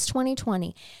August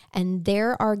 2020. And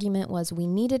their argument was we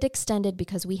need it extended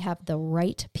because we have the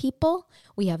right people,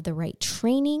 we have the right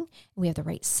training, we have the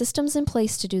right systems in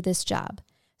place to do this job.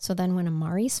 So then when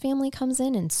Amari's family comes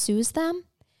in and sues them,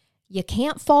 you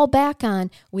can't fall back on,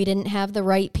 we didn't have the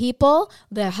right people,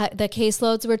 the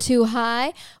caseloads were too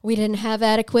high, we didn't have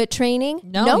adequate training.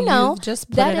 No. Just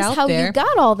put that it is out how there. you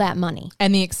got all that money.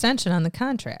 And the extension on the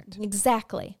contract.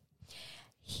 Exactly.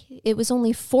 It was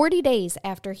only 40 days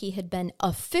after he had been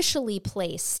officially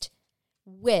placed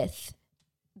with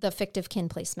the fictive kin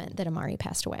placement that Amari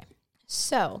passed away.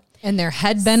 So, and there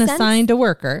had been assigned a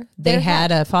worker. They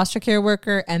had a foster care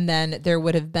worker, and then there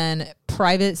would have been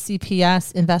private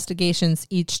CPS investigations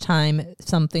each time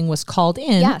something was called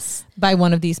in by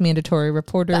one of these mandatory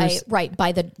reporters. By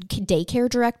the daycare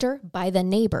director, by the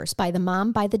neighbors, by the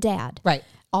mom, by the dad. Right.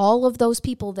 All of those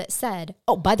people that said,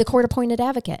 by the court-appointed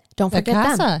advocate. Don't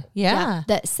forget them. Yeah.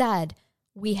 That said,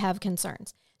 we have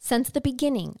concerns. Since the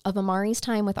beginning of Amari's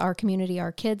time with our community,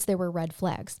 our kids, there were red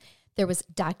flags. There was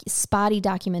spotty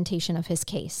documentation of his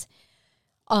case.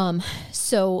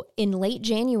 So in late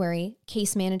January,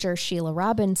 case manager Sheila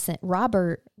Robertson,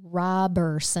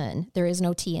 there is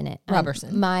no T in it.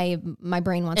 Robertson. My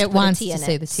brain wants to put a T in it. It wants to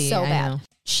say the T, so bad. Know.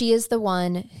 She is the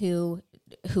one who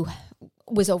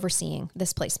was overseeing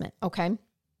this placement, okay?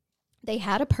 They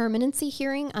had a permanency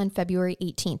hearing on February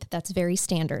 18th. That's very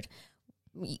standard.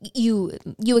 You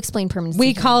explain permanency.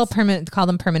 We call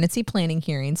them permanency planning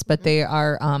hearings, but they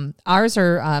are ours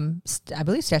are I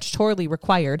believe statutorily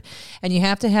required, and you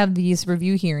have to have these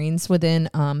review hearings within.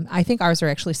 I think ours are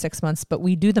actually 6 months, but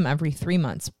we do them every 3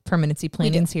 months. Permanency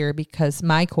plannings here because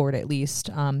my court at least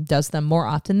does them more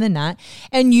often than not,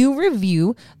 and you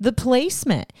review the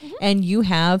placement, and you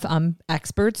have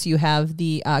experts. You have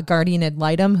the guardian ad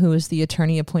litem, who is the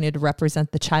attorney appointed to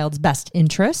represent the child's best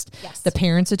interest. Yes. The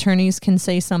parents' attorneys can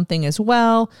say something as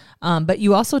well, but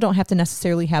you also don't have to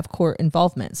necessarily have court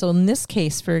involvement. So in this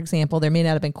case, for example, there may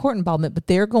not have been court involvement, but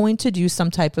they're going to do some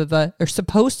type of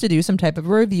supposed to do some type of a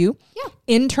review,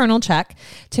 internal check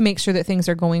to make sure that things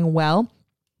are going well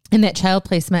in that child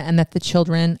placement and that the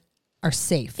children are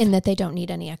safe. And that they don't need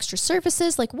any extra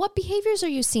services. Like, what behaviors are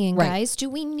you seeing, guys?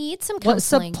 Do we need some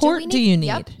counseling? What support do you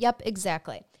need? Yep,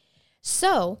 exactly.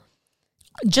 So...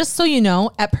 just so you know,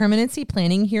 at permanency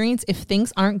planning hearings, if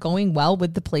things aren't going well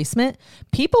with the placement,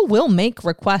 people will make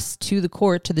requests to the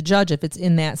court, to the judge, if it's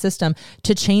in that system,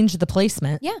 to change the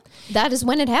placement. Yeah, that is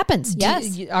when it happens.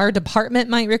 Yes. Our department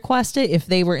might request it if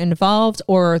they were involved,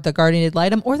 or the guardian ad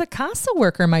litem, or the CASA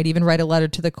worker might even write a letter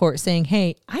to the court saying,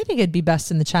 hey, I think it'd be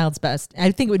best in the child's best. I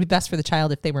think it would be best for the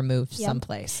child if they were moved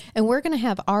someplace. And we're going to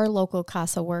have our local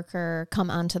CASA worker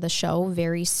come onto the show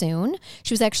very soon.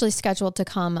 She was actually scheduled to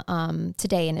come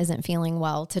today and isn't feeling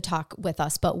well to talk with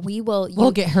us, but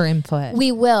we'll get her input.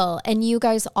 We will. And you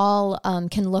guys all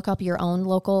can look up your own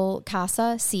local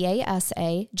CASA,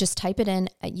 C-A-S-A. Just type it in.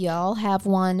 Y'all have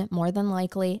one more than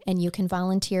likely, and you can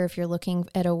volunteer if you're looking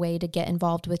at a way to get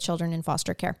involved with children in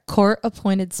foster care.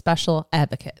 Court-appointed special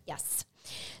advocate. Yes.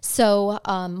 So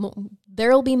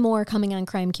there will be more coming on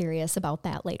Crime Curious about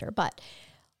that later. But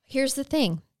here's the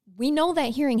thing. We know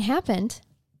that hearing happened,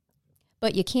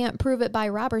 but you can't prove it by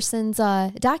Roberson's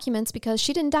documents because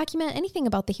she didn't document anything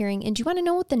about the hearing. And do you want to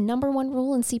know what the number one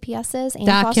rule in CPS is and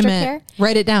foster care?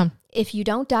 Write it down. If you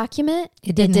don't document,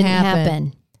 it didn't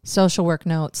happen. Social work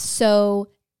notes. So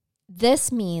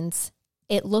this means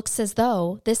it looks as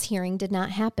though this hearing did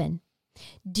not happen.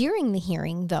 During the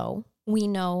hearing, though, we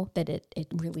know that it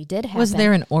really did happen. Was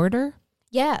there an order?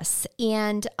 Yes.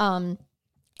 And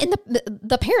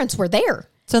the parents were there.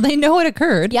 So they know it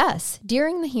occurred. Yes.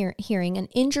 During the hearing, an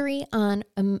injury on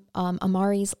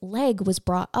Amari's leg was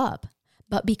brought up.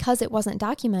 But because it wasn't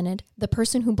documented, the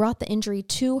person who brought the injury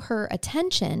to her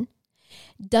attention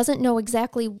doesn't know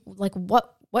exactly like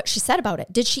what she said about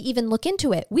it. Did she even look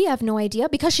into it? We have no idea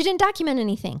because she didn't document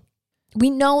anything. We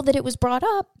know that it was brought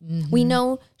up. Mm-hmm. We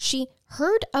know she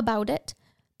heard about it.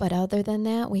 But other than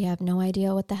that, we have no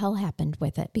idea what the hell happened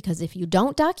with it. Because if you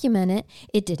don't document it,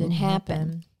 it didn't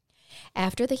happen.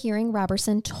 After the hearing,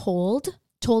 Roberson told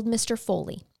Mr.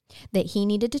 Foley that he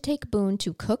needed to take Boone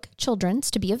to Cook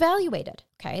Children's to be evaluated.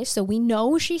 Okay, so we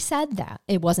know she said that.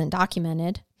 It wasn't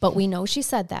documented, but we know she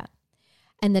said that.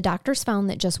 And the doctors found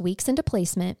that just weeks into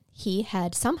placement, he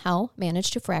had somehow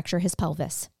managed to fracture his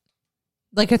pelvis.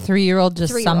 Like a 3-year-old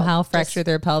somehow fractured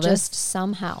their pelvis? Just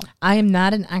somehow. I am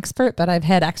not an expert, but I've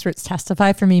had experts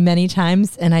testify for me many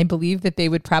times, and I believe that they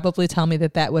would probably tell me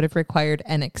that would have required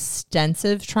an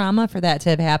extensive trauma for that to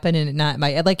have happened, and not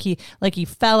like he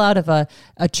fell out of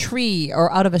a tree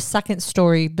or out of a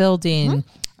second-story building.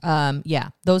 Mm-hmm.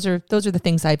 Those are the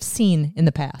things I've seen in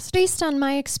the past. Based on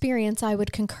my experience, I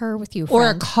would concur with you, friend. Or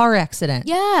a car accident.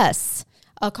 Yes.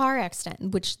 A car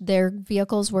accident, which their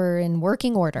vehicles were in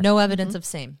working order. No evidence of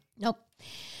same. Nope.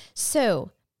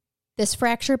 So this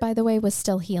fracture, by the way, was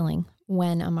still healing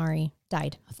when Amari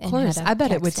died. Of course. I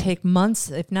bet it would take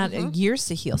months, if not years,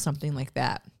 to heal something like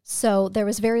that. So there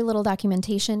was very little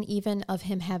documentation even of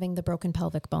him having the broken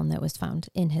pelvic bone that was found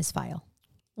in his file.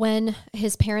 When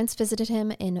his parents visited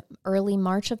him in early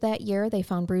March of that year, they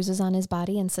found bruises on his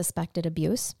body and suspected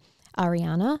abuse.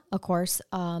 Ariana, of course,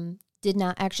 did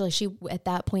not actually, at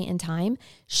that point in time,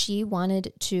 she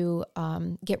wanted to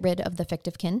get rid of the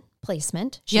fictive kin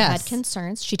placement. She had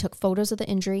concerns. She took photos of the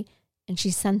injury and she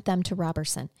sent them to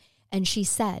Roberson. And she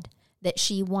said that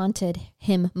she wanted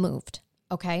him moved.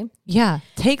 Okay? Yeah.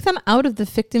 Take them out of the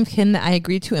fictive kin that I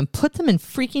agreed to and put them in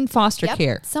freaking foster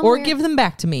care. Somewhere. Or give them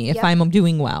back to me if I'm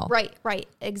doing well. Right.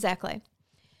 Exactly.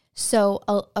 So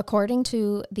according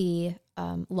to the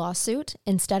lawsuit,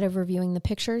 instead of reviewing the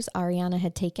pictures Ariana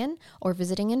had taken or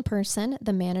visiting in person,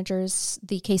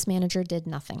 the case manager did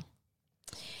nothing.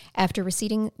 After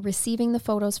receiving the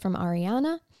photos from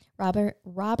Ariana,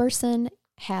 Roberson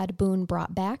had Boone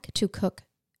brought back to Cook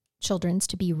Children's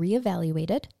to be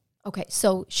reevaluated. Okay,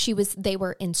 so they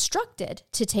were instructed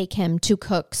to take him to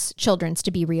Cook's Children's to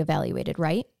be reevaluated,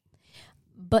 right?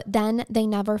 But then they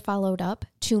never followed up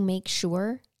to make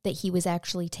sure that he was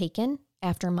actually taken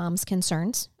after mom's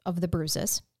concerns of the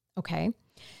bruises. Okay.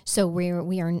 So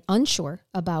we are unsure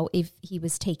about if he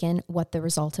was taken, what the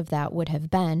result of that would have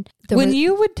been. When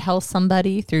you would tell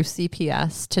somebody through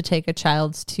CPS to take a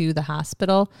child to the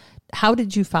hospital, how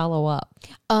did you follow up?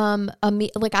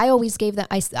 Like I always gave them,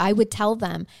 I would tell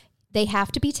them they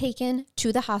have to be taken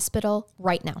to the hospital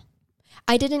right now.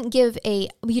 I didn't give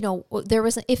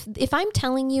if I'm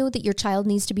telling you that your child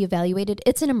needs to be evaluated,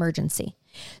 it's an emergency.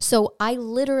 So I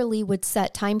literally would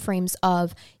set timeframes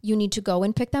of you need to go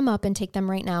and pick them up and take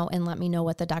them right now and let me know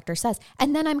what the doctor says.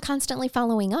 And then I'm constantly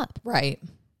following up. Right.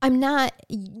 I'm not.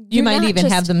 You might even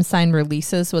have them sign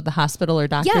releases with the hospital or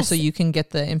doctor so you can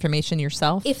get the information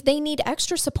yourself. If they need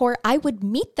extra support, I would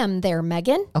meet them there,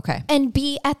 Megan. Okay. And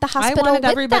be at the hospital. I wanted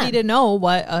everybody to know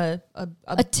what a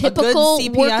typical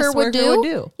good CPS worker would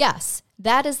do. Yes.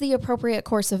 That is the appropriate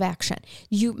course of action.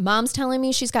 Mom's telling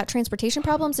me she's got transportation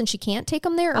problems and she can't take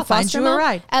them there. I'll find you a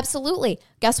ride. Absolutely.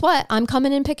 Guess what? I'm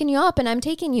coming and picking you up and I'm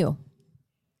taking you.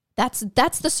 That's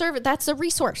the service. That's a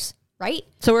resource, right?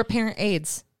 So we're parent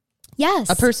aides.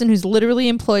 Yes. A person who's literally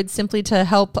employed simply to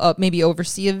help maybe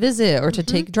oversee a visit or to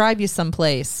drive you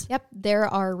someplace. Yep. There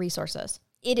are resources.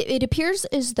 It appears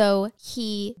as though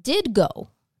he did go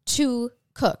to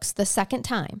Cook's the second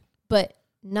time, but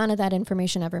none of that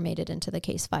information ever made it into the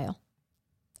case file.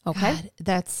 Okay. God,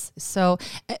 that's so,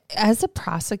 as a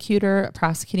prosecutor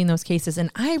prosecuting those cases,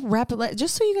 and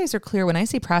just so you guys are clear, when I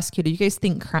say prosecutor, you guys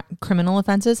think criminal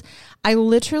offenses. I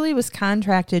literally was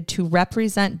contracted to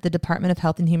represent the Department of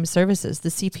Health and Human Services, the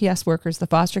CPS workers, the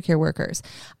foster care workers.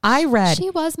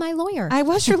 She was my lawyer. I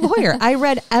was your lawyer. I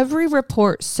read every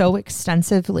report so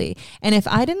extensively. And if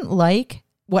I didn't like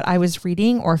what I was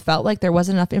reading or felt like there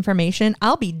wasn't enough information,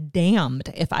 I'll be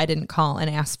damned if I didn't call and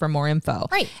ask for more info.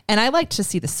 Right. And I like to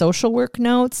see the social work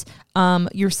notes.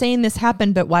 You're saying this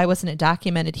happened, but why wasn't it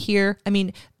documented here? I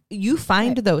mean, you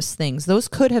find those things. Those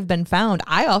could have been found.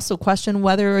 I also question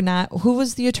whether or not, who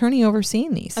was the attorney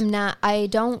overseeing these?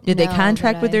 Did they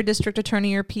contract with their district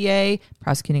attorney or PA?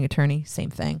 Prosecuting attorney, same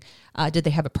thing. Did they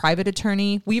have a private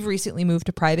attorney? We've recently moved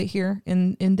to private here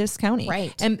in this county.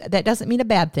 Right. And that doesn't mean a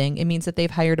bad thing. It means that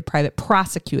they've hired a private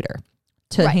prosecutor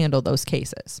to handle those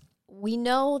cases. We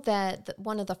know that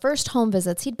one of the first home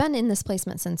visits, he'd been in this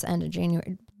placement since end of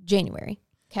January.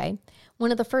 Okay.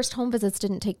 One of the first home visits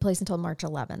didn't take place until March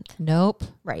 11th. Nope.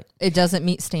 Right. It doesn't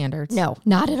meet standards. No,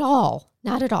 not at all.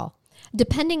 Not at all.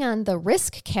 Depending on the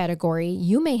risk category,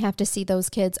 you may have to see those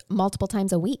kids multiple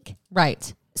times a week.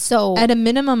 Right. So at a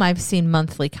minimum, I've seen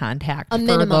monthly contact for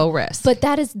low risk. But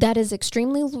that is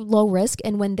extremely low risk,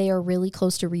 and when they are really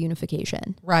close to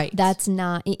reunification. Right. That's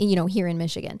not, here in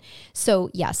Michigan. So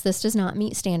yes, this does not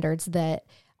meet standards that,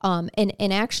 and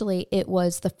actually it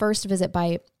was the first visit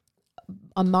by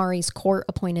Amari's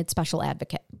court-appointed special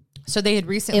advocate. So they had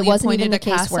recently it wasn't appointed even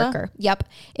the a caseworker. Yep.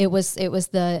 It was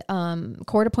the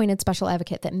court-appointed special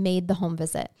advocate that made the home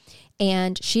visit.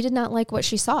 And she did not like what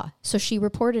she saw. So she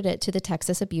reported it to the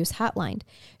Texas Abuse Hotline.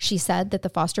 She said that the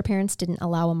foster parents didn't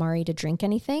allow Amari to drink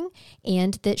anything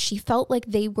and that she felt like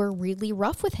they were really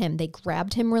rough with him. They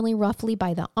grabbed him really roughly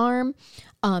by the arm.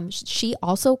 She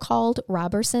also called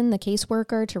Robertson, the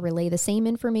caseworker, to relay the same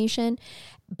information.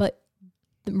 But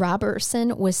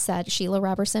Sheila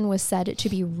Robertson was said to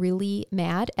be really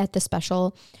mad at the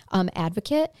special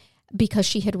advocate because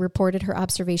she had reported her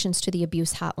observations to the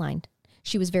abuse hotline.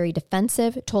 She was very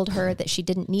defensive, told her that she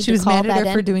didn't need to call that in. She was mad at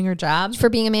her for doing her job? For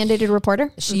being a mandated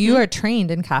reporter. You are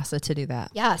trained in CASA to do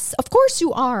that. Yes, of course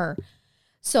you are.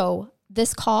 So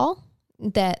this call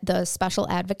that the special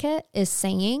advocate is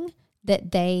saying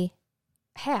that they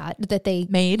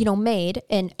made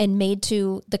and made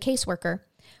to the caseworker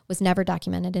was never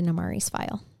documented in Amari's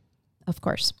file, of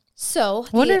course. So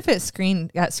I wonder if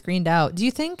it got screened out. Do you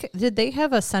think, did they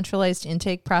have a centralized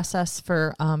intake process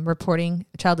for reporting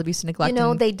child abuse and neglect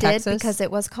in they Texas? did because it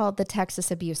was called the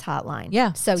Texas Abuse Hotline.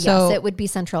 Yeah. So yes, it would be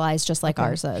centralized just like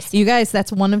ours is. You guys,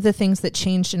 that's one of the things that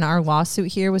changed in our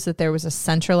lawsuit here was that there was a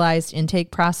centralized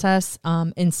intake process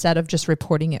instead of just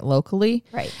reporting it locally.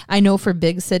 Right. I know for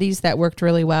big cities that worked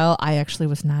really well. I actually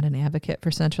was not an advocate for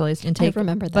centralized intake. I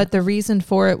remember that. But the reason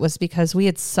for it was because we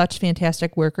had such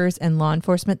fantastic workers and law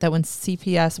enforcement that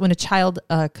when a child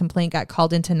complaint got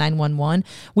called into 911,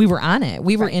 we were on it.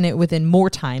 We were in it within more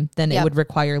time than it would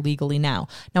require legally now.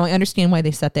 Now, I understand why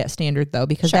they set that standard, though,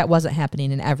 because that wasn't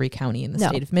happening in every county in the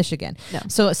state of Michigan. No.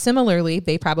 So similarly,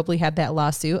 they probably had that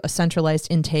lawsuit, a centralized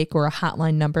intake or a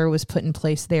hotline number was put in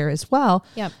place there as well.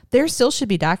 Yep. There still should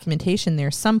be documentation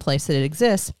there someplace that it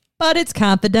exists, but it's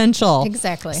confidential.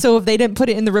 Exactly. So if they didn't put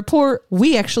it in the report,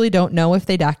 we actually don't know if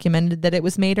they documented that it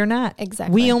was made or not.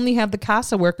 Exactly. We only have the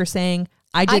CASA worker saying,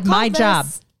 I did my job.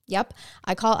 Yep.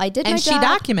 I did my job. And she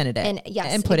documented it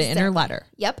and put it in her letter.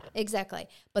 Yep, exactly.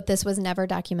 But this was never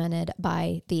documented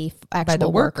by the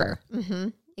actual worker. Mm-hmm.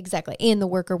 Exactly. And the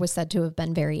worker was said to have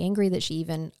been very angry that she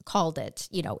even called it,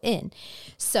 in.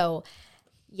 So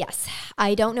yes,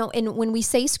 I don't know. And when we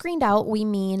say screened out, we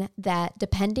mean that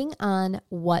depending on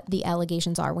what the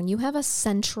allegations are, when you have a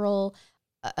central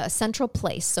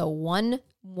place, so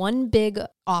one big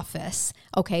office,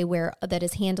 okay, that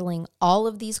is handling all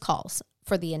of these calls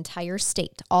for the entire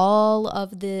state, all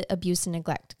of the abuse and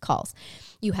neglect calls.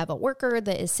 You have a worker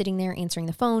that is sitting there answering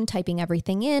the phone, typing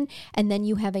everything in, and then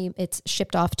you have it's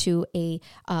shipped off to a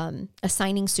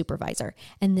assigning supervisor,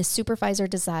 and this supervisor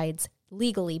decides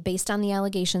legally, based on the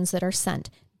allegations that are sent,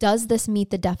 does this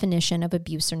meet the definition of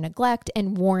abuse or neglect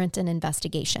and warrant an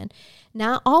investigation?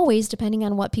 Not always, depending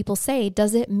on what people say,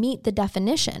 does it meet the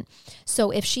definition.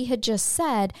 So if she had just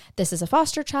said, this is a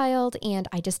foster child and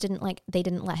they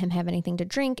didn't let him have anything to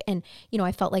drink, and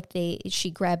I felt like they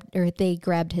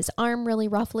grabbed his arm really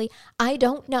roughly, I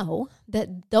don't know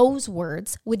that those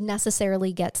words would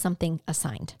necessarily get something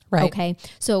assigned. Right. Okay.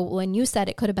 So when you said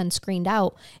it could have been screened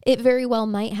out, it very well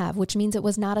might have, which means it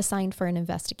was not assigned for an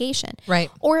investigation. Right.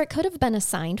 Or it could have been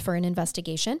assigned for an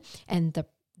investigation, and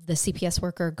The CPS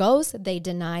worker goes, they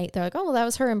deny, they're like, oh, well, that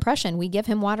was her impression. We give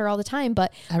him water all the time,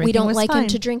 but we Everything don't was like fine. him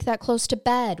to drink that close to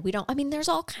bed. There's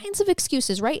all kinds of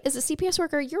excuses, right? As a CPS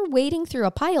worker, you're wading through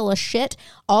a pile of shit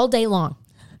all day long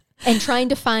and trying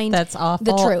to find That's awful.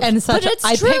 the truth. And But it's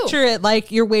I true. picture it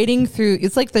like you're wading through,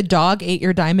 it's like the dog ate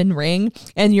your diamond ring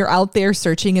and you're out there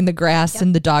searching in the grass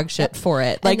and the dog shit for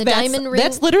it. Like the that's, diamond ring-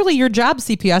 that's literally your job,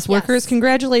 CPS workers. Yes.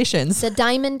 Congratulations. The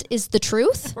diamond is the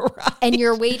truth, and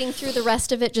you're wading through the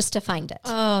rest of it just to find it.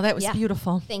 Oh, that was Yeah.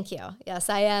 beautiful. Thank you. Yes,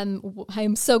 I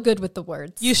am so good with the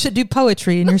words. You should do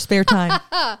poetry in your spare time.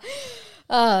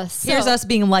 So- Here's us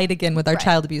being light again with our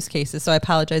child abuse cases. So I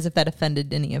apologize if that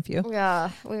offended any of you.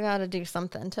 Yeah, we got to do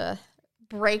something to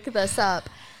break this up.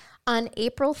 On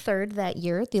April 3rd that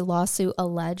year, the lawsuit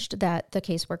alleged that the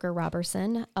caseworker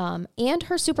Robertson and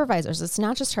her supervisors, it's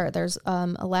not just her, there's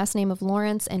a last name of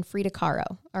Lawrence and Frida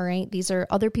Caro, all right? These are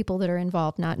other people that are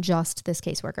involved, not just this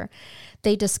caseworker.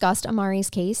 They discussed Amari's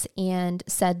case and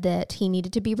said that he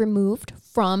needed to be removed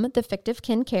from the fictive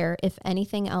kin care if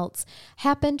anything else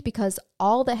happened, because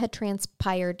all that had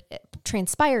transpired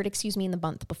in the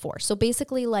month before. So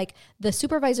basically, like, the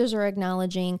supervisors are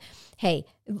acknowledging, hey,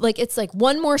 like, it's like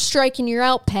one more strike and you're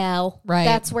out, pal. Right.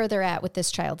 That's where they're at with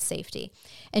this child's safety.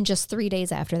 And just 3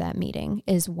 days after that meeting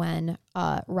is when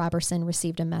Robertson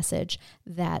received a message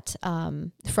that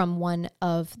from one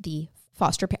of the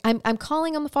foster I'm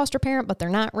calling them a foster parent, but they're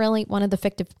not really, one of the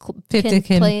fictive kin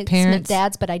placement parents.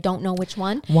 dads, but I don't know which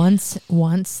one. Once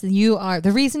you are,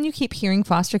 the reason you keep hearing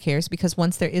foster care is because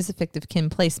once there is a fictive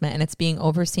kin placement and it's being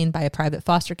overseen by a private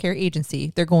foster care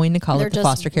agency, they're going to call They're it the just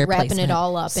foster care wrapping placement. it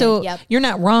all up. So and, yep. you're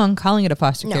not wrong calling it a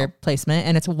foster No. care placement,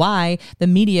 and it's why the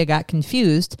media got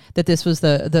confused that this was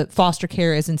the foster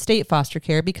care as in state foster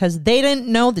care, because they didn't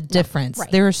know the difference. right.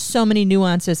 There are so many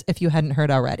nuances if you hadn't heard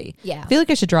already. Yeah. I feel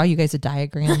like I should draw you guys a diagram.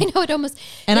 I know it almost,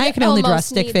 And it I can only draw almost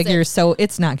stick needs figures, so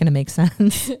it's not going to make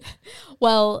sense.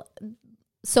 Well,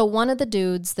 so one of the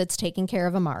dudes that's taking care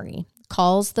of Amari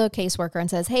calls the caseworker and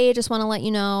says, hey, I just want to let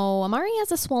you know, Amari has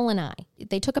a swollen eye.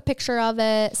 They took a picture of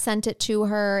it, sent it to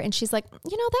her, and she's like,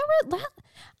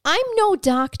 I'm no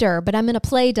doctor, but I'm going to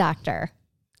play doctor.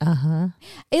 Uh-huh.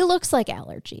 It looks like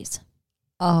allergies.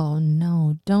 Oh,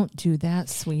 no, don't do that,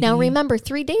 sweetie. Now, remember,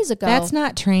 3 days ago. That's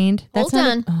not trained. That's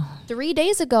Hold not on. 3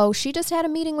 days ago, she just had a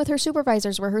meeting with her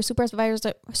supervisors where her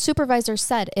supervisor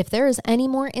said, if there is any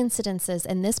more incidences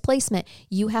in this placement,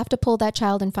 you have to pull that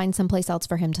child and find someplace else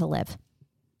for him to live.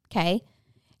 Okay?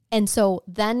 And so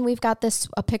then we've got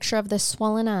a picture of this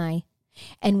swollen eye,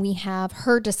 and we have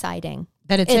her deciding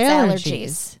that it's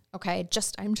allergies. Okay,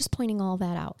 I'm just pointing all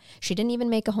that out. She didn't even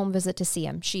make a home visit to see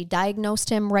him. She diagnosed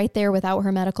him right there without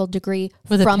her medical degree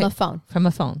from a phone. From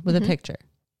a phone with a picture.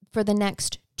 For the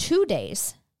next 2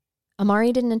 days,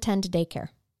 Amari didn't attend to daycare.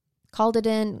 Called it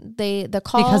in. The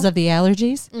call Because of the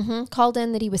allergies? called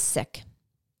in that he was sick.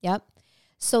 Yep.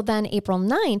 So then April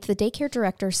 9th, the daycare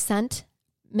director sent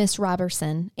Miss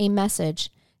Robertson a message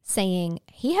saying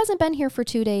he hasn't been here for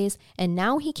 2 days, and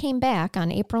now he came back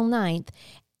on April 9th,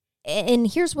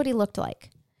 and here's what he looked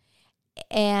like.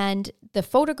 And the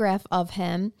photograph of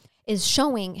him is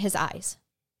showing his eyes.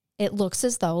 It looks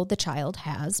as though the child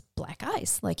has black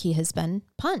eyes, like he has been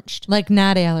punched. Like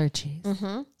not allergies.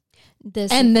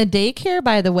 And the daycare,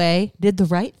 by the way, did the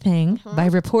right thing by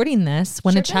reporting this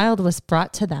when a child was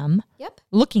brought to them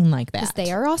looking like that. Because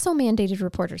they are also mandated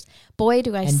reporters. Boy,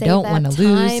 do I and say don't that want to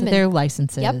lose their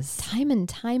licenses. Yep, time and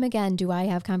time again do I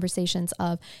have conversations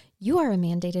of, you are a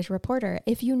mandated reporter.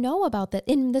 If you know about that,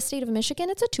 in the state of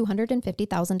Michigan, it's a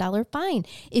 $250,000 fine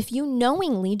if you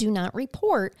knowingly do not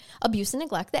report abuse and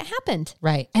neglect that happened.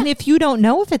 Right. And if you don't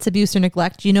know if it's abuse or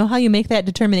neglect, you know how you make that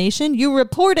determination? You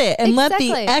report it and let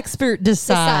the expert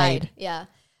decide. Yeah.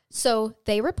 So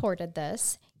they reported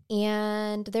this,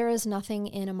 and there is nothing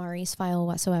in Amari's file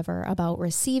whatsoever about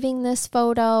receiving this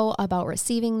photo, about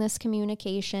receiving this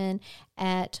communication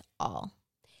at all.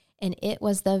 And it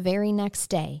was the very next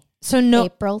day. So no,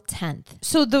 April 10th.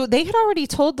 So they had already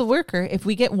told the worker, if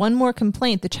we get one more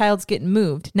complaint, the child's getting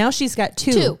moved. Now she's got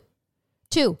two.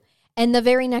 And the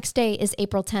very next day is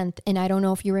April 10th. And I don't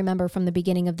know if you remember from the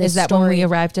beginning of this story. Is that when we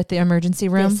arrived at the emergency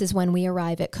room? This is when we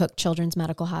arrive at Cook Children's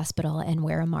Medical Hospital and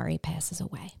where Amari passes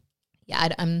away. Yeah,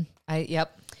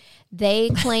 yep. They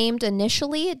claimed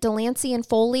initially, Delancey and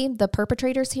Foley, the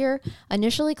perpetrators here,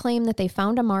 initially claimed that they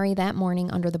found Amari that morning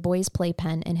under the boy's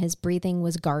playpen and his breathing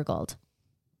was gargled.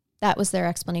 That was their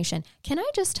explanation. Can I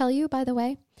just tell you, by the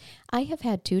way, I have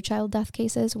had 2 child death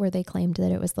cases where they claimed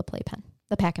that it was the playpen,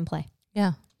 the pack and play.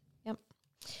 Yeah. Yep.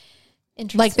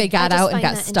 Interesting. Like they got out and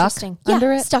got stuck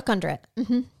under it? Stuck under it.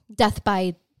 Mm-hmm. Death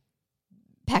by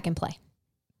pack and play.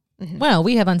 Well,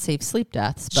 we have unsafe sleep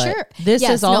deaths, but Sure. this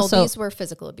is also... No, these were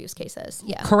physical abuse cases.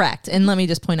 Yeah. Correct. And let me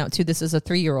just point out, too, this is a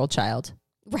 3-year-old child.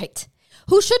 Right.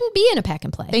 Who shouldn't be in a pack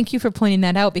and play. Thank you for pointing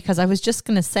that out, because I was just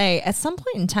going to say, at some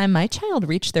point in time, my child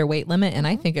reached their weight limit, and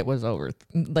I think it was over,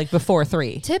 like before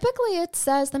 3. Typically, it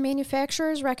says the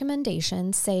manufacturer's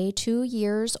recommendations say 2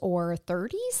 years or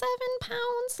 37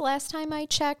 pounds. Last time I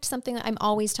checked, something that I'm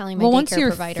always telling my once daycare you're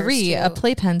providers 3, a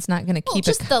playpen's not going to keep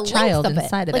just a the child length of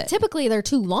inside of like, it. Typically, they're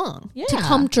too long to Yeah.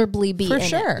 comfortably be For in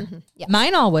sure. it. Yes.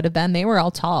 Mine all would have been. They were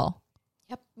all tall.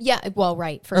 Yep. Yeah. Well,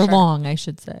 right. For or sure. long, I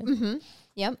should say.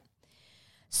 Yep.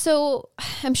 So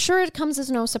I'm sure it comes as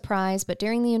no surprise, but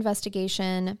during the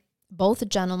investigation, both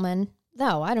gentlemen,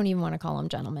 though I don't even want to call them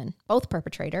gentlemen, both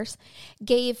perpetrators,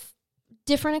 gave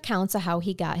different accounts of how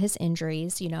he got his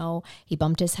injuries. You know, he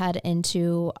bumped his head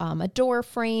into a door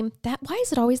frame. Why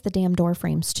is it always the damn door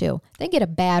frames too? They get a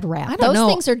bad rap. I don't Those know.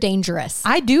 things are dangerous.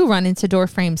 I do run into door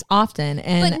frames often,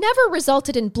 and But never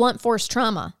resulted in blunt force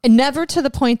trauma. never to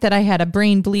the point that I had a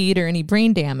brain bleed or any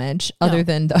brain damage other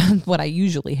than what I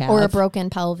usually have. Or a broken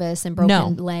pelvis and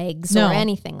broken legs No. or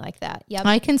anything like that. Yep.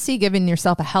 I can see giving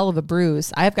yourself a hell of a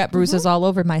bruise. I've got bruises all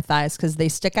over my thighs because they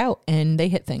stick out and they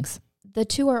hit things. The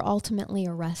two are ultimately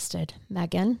arrested,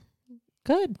 Megan.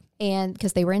 Good. And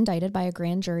because they were indicted by a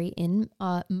grand jury in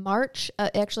March,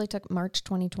 actually took March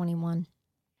 2021.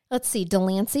 Let's see.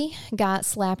 Delancey got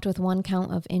slapped with 1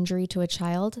 count of injury to a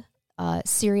child,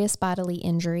 serious bodily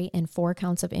injury, and 4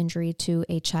 counts of injury to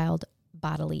a child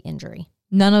bodily injury.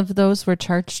 None of those were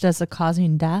charged as a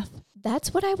causing death.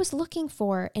 That's what I was looking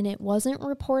for, and it wasn't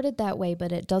reported that way,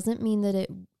 but it doesn't mean that it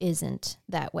isn't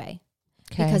that way.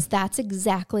 Okay. Because that's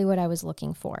exactly what I was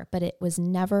looking for, but it was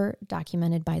never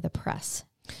documented by the press.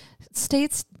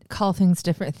 States call things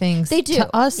different things. They do.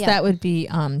 To us, Yeah. that would be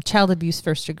child abuse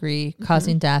first degree,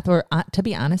 causing death. Or to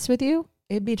be honest with you,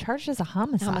 it'd be charged as a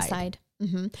homicide.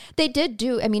 They did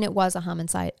do, I mean, it was a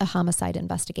homicide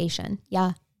investigation.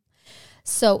 Yeah.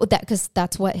 So because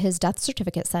that's what his death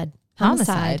certificate said.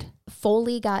 Homicide.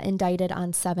 Foley got indicted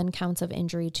on 7 counts of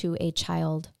injury to a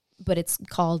child, but it's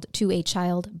called to a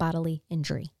child bodily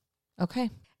injury.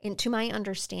 Okay. And to my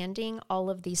understanding, all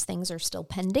of these things are still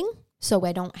pending. So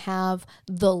I don't have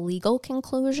the legal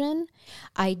conclusion.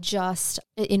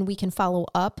 And we can follow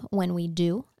up when we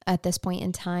do at this point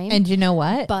in time. And you know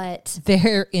what? But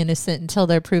they're innocent until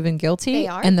they're proven guilty. They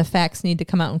are. And the facts need to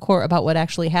come out in court about what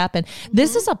actually happened.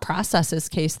 This is a processes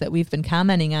case that we've been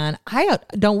commenting on.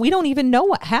 We don't even know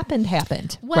what happened,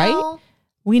 right?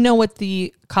 We know what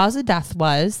the cause of death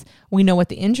was. We know what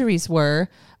the injuries were,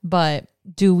 but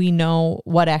do we know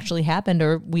what actually happened,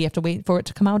 or we have to wait for it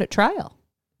to come out at trial?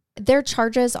 Their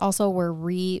charges also were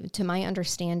to my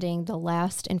understanding, the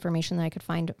last information that I could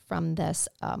find from this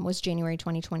was January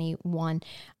 2021.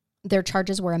 Their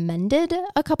charges were amended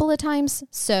a couple of times.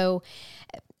 So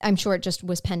I'm sure it just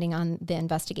was pending on the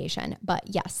investigation. But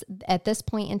yes, at this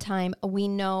point in time, we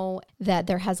know that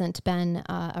there hasn't been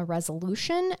a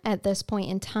resolution at this point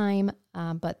in time,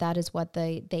 but that is what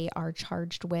they are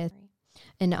charged with.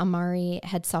 And Amari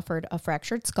had suffered a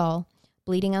fractured skull,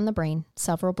 bleeding on the brain,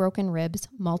 several broken ribs,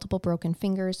 multiple broken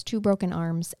fingers, 2 broken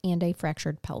arms, and a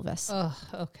fractured pelvis. Oh,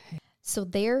 okay. So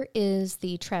there is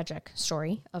the tragic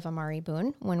story of Amari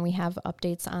Boone. When we have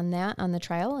updates on that on the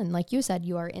trial, and like you said,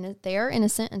 they are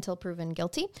innocent until proven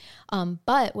guilty.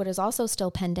 But what is also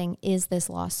still pending is this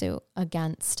lawsuit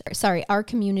against, our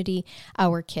community,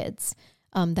 our kids.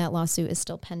 That lawsuit is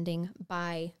still pending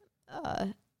by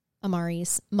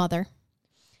Amari's mother,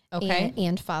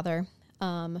 and father.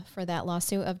 For that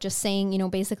lawsuit of just saying,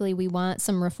 basically we want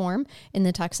some reform in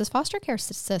the Texas foster care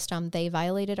system. They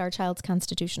violated our child's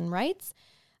constitutional rights.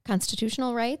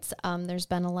 There's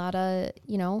been a lot of,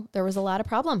 there was a lot of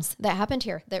problems that happened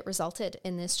here that resulted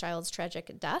in this child's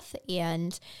tragic death.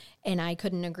 And I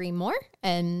couldn't agree more.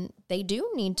 And they do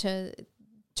need to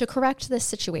correct this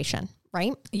situation.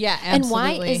 Right? Yeah, absolutely. And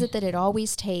why is it that it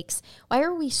always takes, why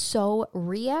are we so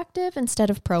reactive instead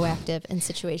of proactive in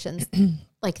situations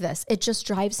like this? It just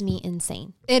drives me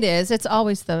insane. It is. It's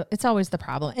always the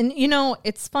problem. And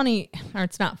it's funny, or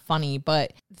it's not funny,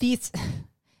 but these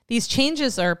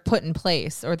changes are put in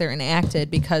place or they're enacted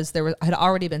because had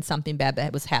already been something bad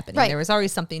that was happening. Right. There was already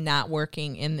something not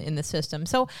working in the system.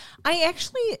 So I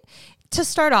actually, to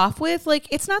start off with,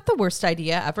 it's not the worst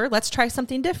idea ever. Let's try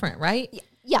something different, right?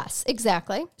 Yes,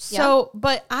 exactly. So,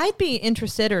 but I'd be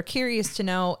interested or curious to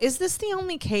know, is this the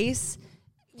only case?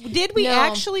 Did we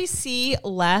actually see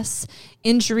less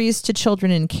injuries to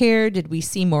children in care? Did we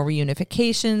see more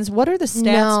reunifications? What are the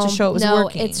stats to show it was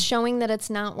working? It's showing that it's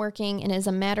not working. And as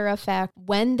a matter of fact,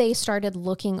 when they started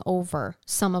looking over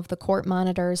some of the court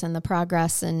monitors and the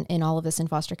progress in all of this in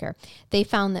foster care, they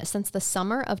found that since the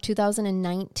summer of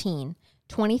 2019,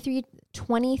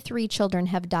 23 children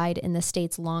have died in the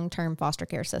state's long-term foster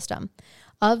care system.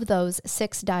 Of those,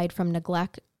 6 died from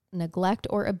neglect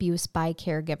or abuse by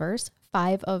caregivers.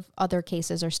 5 of other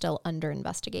cases are still under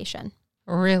investigation.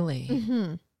 Really?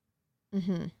 Mm-hmm.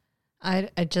 Mm-hmm.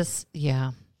 I just,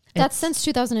 yeah. That's since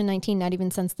 2019, not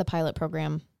even since the pilot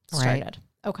program started.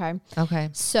 Right. Okay.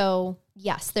 So,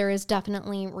 yes, there is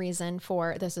definitely reason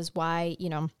for this is why,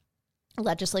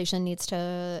 legislation needs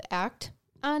to act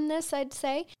on this, I'd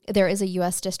say. There is a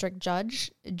U.S. District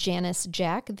Judge, Janice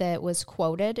Jack, that was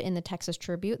quoted in the Texas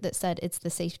Tribune that said it's the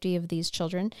safety of these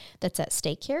children that's at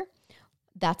stake here.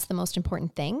 That's the most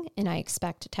important thing, and I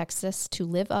expect Texas to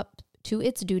live up to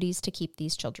its duties to keep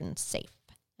these children safe.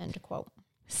 End quote.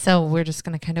 So we're just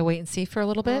going to kind of wait and see for a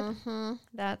little bit? Mm-hmm.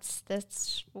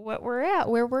 That's what we're at,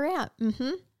 where we're at.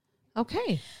 Mm-hmm.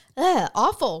 Okay.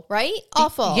 Awful, right?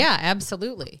 Awful. Yeah,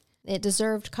 absolutely. It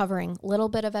deserved covering. Little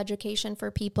bit of education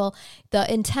for people.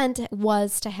 The intent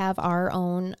was to have our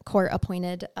own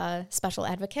court-appointed special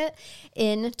advocate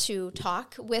in to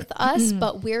talk with us,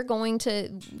 but we're going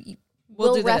to...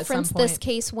 We'll reference this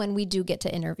case when we do get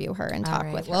to interview her and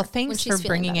talk with her. Well, thanks for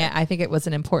bringing it. I think it was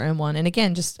an important one. And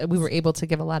again, just we were able to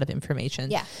give a lot of information.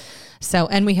 Yeah. So,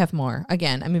 and we have more.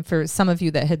 Again, I mean, for some of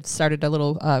you that had started a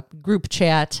little group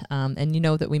chat, and you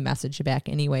know that we message you back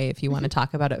anyway. If you want to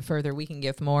talk about it further, we can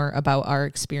give more about our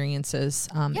experiences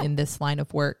in this line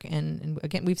of work. And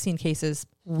again, we've seen cases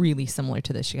really similar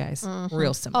to this, you guys.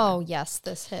 Real similar. Oh, yes.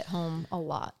 This hit home a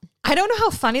lot. I don't know how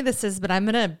funny this is, but I'm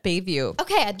going to babe you.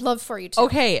 Okay, I'd love for you to.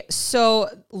 Okay, so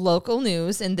local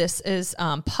news, and this is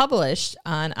published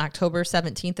on October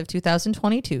 17th of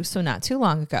 2022, so not too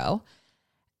long ago.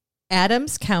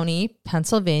 Adams County,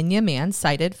 Pennsylvania man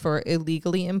cited for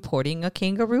illegally importing a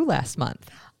kangaroo last month.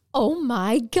 Oh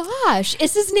my gosh.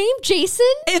 Is his name Jason?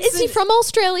 Is he from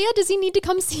Australia? Does he need to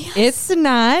come see us? It's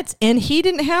not. And he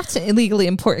didn't have to illegally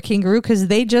import a kangaroo because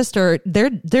they just are, they're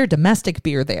domestic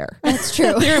beer there. That's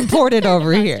true. They're imported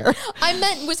over here. I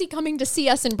meant, was he coming to see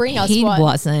us and bring us He one?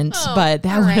 wasn't, but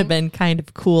that would have been kind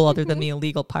of cool other than the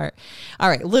illegal part. All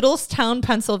right. Littlestown,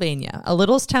 Pennsylvania. A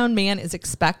Littlestown man is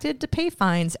expected to pay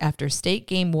fines after state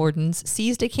game wardens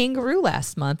seized a kangaroo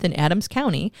last month in Adams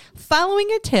County following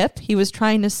a tip he was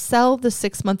trying to sell the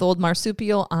 6-month-old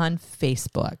marsupial on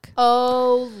Facebook.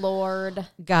 Oh, Lord.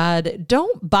 God,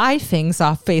 don't buy things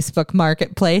off Facebook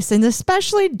Marketplace, and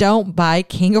especially don't buy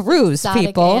kangaroos, exotic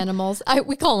people. Animals.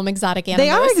 We call them exotic animals.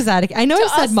 They are exotic. I know I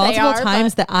said multiple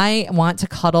times that I want to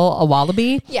cuddle a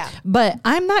wallaby. Yeah. But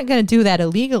I'm not going to do that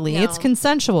illegally. No. It's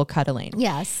consensual cuddling.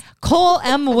 Yes. Cole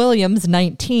M. Williams,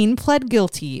 19, pled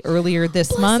guilty earlier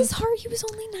this month. Bless his heart, he was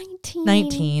only 19.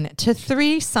 19 to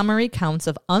 3 summary counts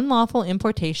of unlawful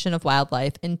importation of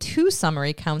wildlife and 2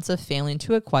 summary counts of failing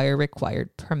to acquire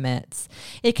required permits.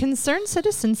 A concerned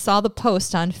citizen saw the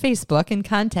post on Facebook and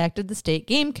contacted the State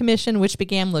Game Commission, which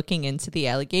began looking into the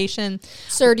allegation.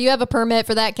 Sir, do you have a permit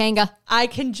for that kanga? I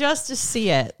can just see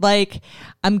it. Like,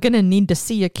 I'm going to need to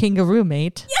see a kangaroo,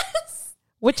 mate. Yes.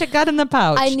 What you got in the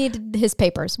pouch? I need his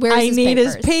papers. Where's his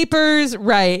papers? his papers.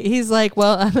 Right. He's like,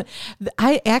 well,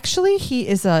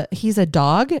 he's a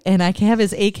dog, and I can have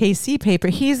his AKC paper.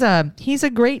 He's a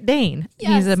Great Dane.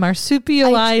 Yes. He's a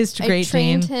marsupialized Great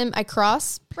Dane. I trained him. I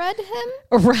crossbred him.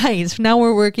 Right. Now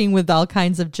we're working with all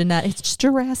kinds of genetics. It's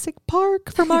Jurassic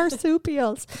Park for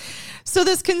marsupials. So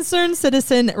this concerned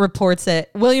citizen reports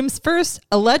it. Williams first,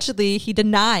 allegedly, he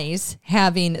denies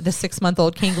having the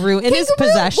 6-month-old kangaroo in his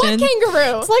possession. What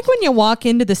kangaroo? It's like when you walk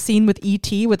into the scene with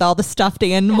E.T. with all the stuffed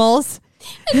animals.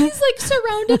 And he's like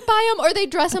surrounded by them, or they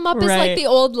dress him up as like the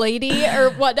old lady or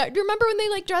what. Do you remember when they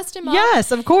like dressed him up?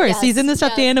 Yes, of course. Yes, he's in the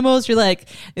stuffed animals. You're like,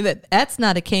 that's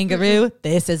not a kangaroo. Mm-hmm.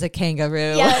 This is a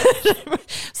kangaroo. Yes.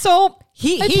 So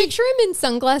I picture him in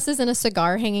sunglasses and a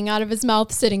cigar hanging out of his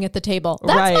mouth, sitting at the table.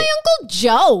 That's my Uncle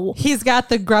Joe. He's got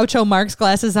the Groucho Marx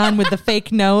glasses on with the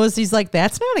fake nose. He's like,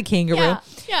 that's not a kangaroo.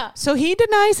 Yeah. So he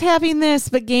denies having this,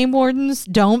 but game wardens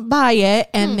don't buy it,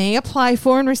 and they apply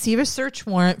for and receive a search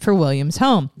warrant for Williams'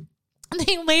 home.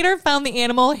 They later found the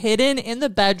animal hidden in the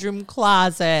bedroom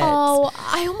closet. Oh,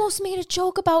 I almost made a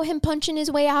joke about him punching his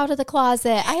way out of the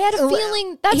closet. I had a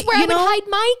feeling that's where I would hide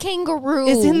my kangaroo.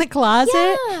 Is in the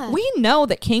closet? Yeah. We know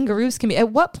that kangaroos can be... At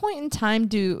what point in time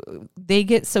do they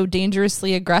get so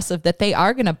dangerously aggressive that they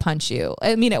are going to punch you.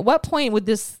 I mean, at what point was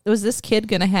this kid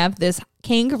going to have this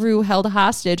kangaroo held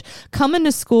hostage, come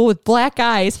into school with black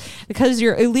eyes because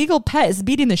your illegal pet is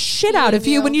beating the shit out of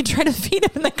you when you try to feed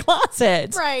him in the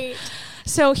closet? Right.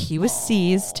 So he was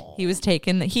seized. He was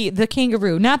taken. The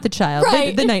kangaroo, not the child,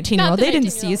 Right. the 19-year-old. Not the They didn't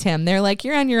 19-year-old. seize him. They're like,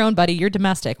 you're on your own, buddy. You're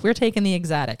domestic. We're taking the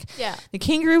exotic. Yeah. The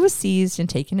kangaroo was seized and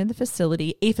taken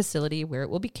to a facility where it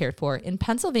will be cared for in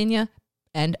Pennsylvania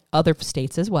and other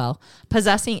states as well.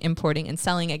 Possessing, importing, and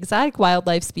selling exotic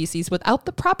wildlife species without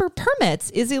the proper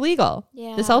permits is illegal.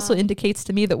 Yeah. This also indicates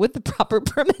to me that with the proper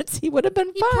permits, he would have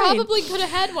been He fine. probably could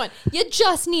have had one. You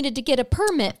just needed to get a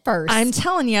permit first. I'm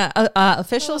telling you,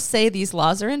 officials say these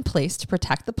laws are in place to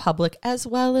protect the public as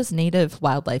well as native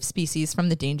wildlife species from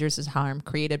the dangers and harm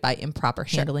created by improper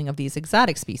handling of these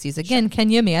exotic species. Again, can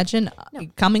you imagine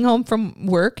coming home from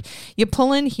work, you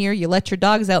pull in here, you let your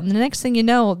dogs out, and the next thing you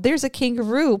know, there's a kangaroo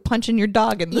punching your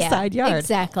dog in the side yard.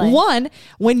 Exactly. One,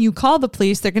 when you call the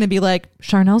police, they're going to be like,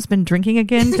 Charnel's been drinking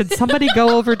again. Could somebody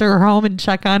go over to her home and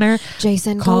check on her?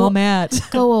 Jason, Call Matt.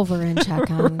 Go over and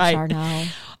check on Right. Charnel.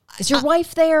 Is your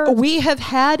wife there? We have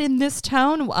had in this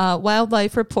town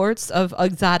wildlife reports of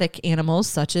exotic animals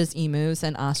such as emus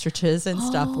and ostriches and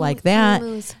stuff like that.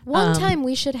 Emus. One time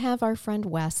we should have our friend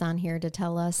Wes on here to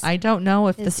tell us. I don't know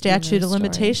if the His statute emu of story.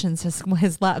 limitations has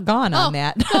gone on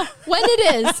that. When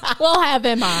it is, we'll have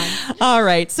him on. All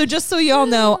right. So just so you all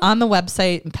know, on the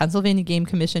website, Pennsylvania Game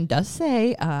Commission does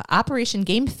say Operation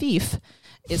Game Thief.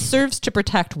 It serves to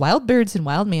protect wild birds and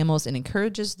wild mammals and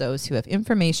encourages those who have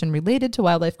information related to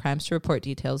wildlife crimes to report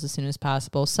details as soon as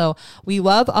possible. So we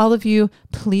love all of you.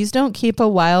 Please don't keep a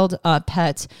wild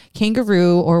pet,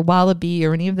 kangaroo or wallaby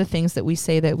or any of the things that we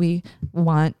say that we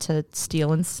want to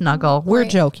steal and snuggle. We're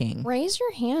joking. Raise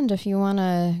your hand if you want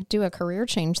to do a career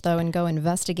change, though, and go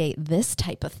investigate this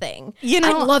type of thing. You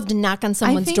know, I'd love to knock on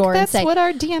someone's I think door and that's say, what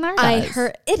our DNR does. I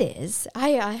heard it is.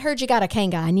 I heard you got a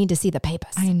kanga. I need to see the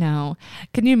papers. I know.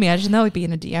 Can you imagine though,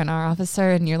 being a DNR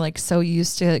officer and you're like so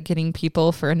used to getting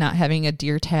people for not having a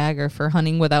deer tag or for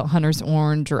hunting without hunter's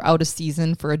orange or out of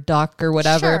season for a duck or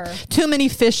whatever. Sure. Too many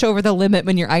fish over the limit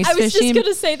when you're ice I was fishing. just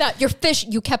going to say that.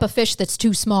 You kept a fish that's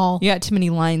too small. You got too many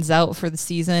lines out for the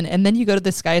season. And then you go to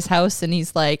this guy's house and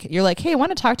you're like, hey, I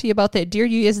want to talk to you about that deer.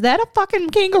 Is that a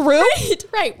fucking kangaroo?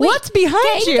 Right. What's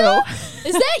behind Kanga?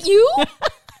 Is that you?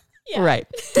 you? Right.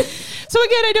 So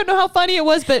again, I don't know how funny it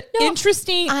was, but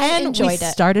interesting. I and enjoyed we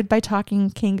it. started by talking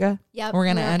Kanga. Yep. We're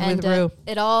going to end with Rue.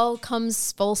 It all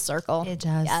comes full circle. It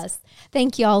does. Yes.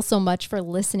 Thank you all so much for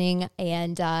listening.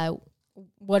 And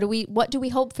what do we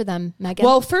hope for them, Megan?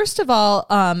 Well, first of all,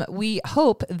 we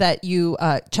hope that you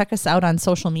check us out on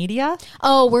social media.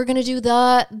 Oh, we're gonna do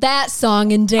that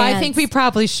song and dance. I think we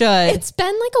probably should. It's been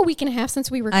like a week and a half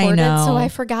since we recorded, know. so I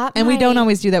forgot. And we don't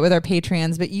always do that with our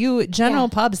Patreons, but you general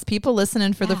Yeah. pubs, people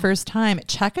listening for the first time,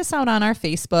 check us out on our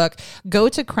Facebook. Go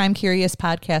to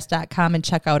crimecuriouspodcast.com and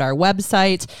check out our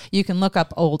website. You can look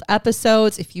up old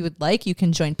episodes. If you would like, you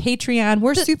can join Patreon.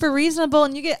 We're super reasonable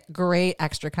and you get great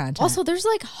extra content. Also, there's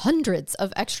like hundreds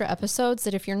of extra episodes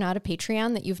that if you're not a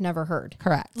Patreon that you've never heard.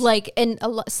 Correct. Like, and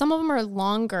some of them are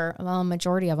longer. Well,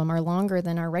 majority of them are longer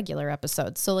than our regular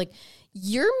episodes. So like,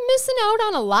 you're missing out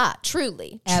on a lot,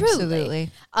 truly.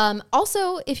 Absolutely.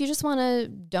 Also, if you just want to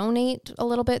donate a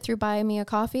little bit through Buy Me a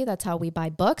Coffee, that's how we buy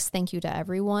books. Thank you to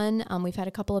everyone. We've had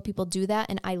a couple of people do that,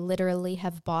 and I literally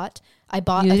have bought a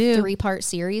 3-part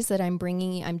series that I'm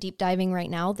deep diving right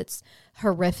now. That's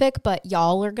horrific, but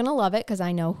y'all are gonna love it because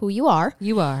I know who you are.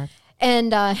 You are.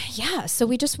 And so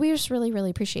we just really,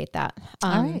 really appreciate that.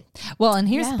 All right. Well, and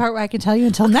here's the part where I can tell you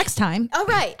until next time. All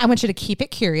right. I want you to keep it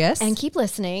curious. And keep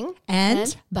listening.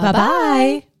 And bye-bye.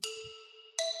 bye-bye.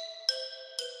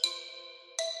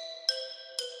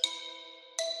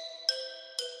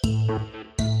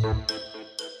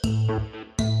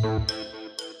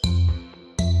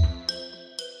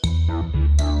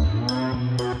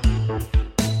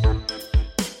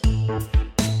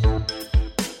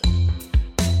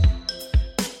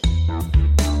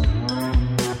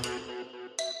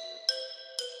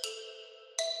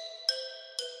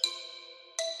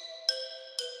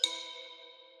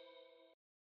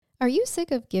 Are you sick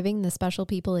of giving the special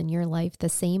people in your life the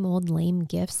same old lame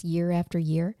gifts year after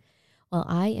year? Well,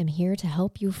 I am here to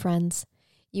help you, friends.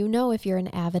 You know, if you're an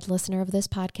avid listener of this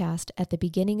podcast, at the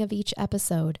beginning of each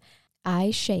episode, I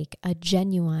shake a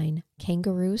genuine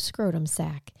kangaroo scrotum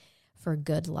sack for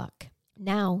good luck.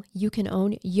 Now you can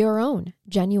own your own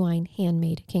genuine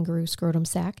handmade kangaroo scrotum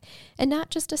sack, and not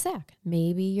just a sack.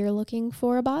 Maybe you're looking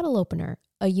for a bottle opener,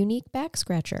 a unique back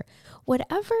scratcher,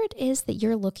 whatever it is that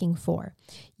you're looking for,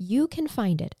 you can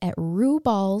find it at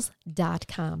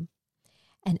rueballs.com.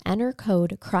 and enter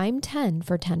code CRIME10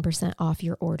 for 10% off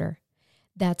your order.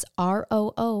 That's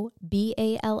ROOBALLS.com,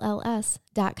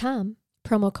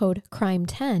 promo code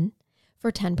CRIME10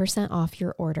 for 10% off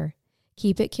your order.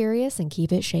 Keep it curious and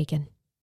keep it shaken.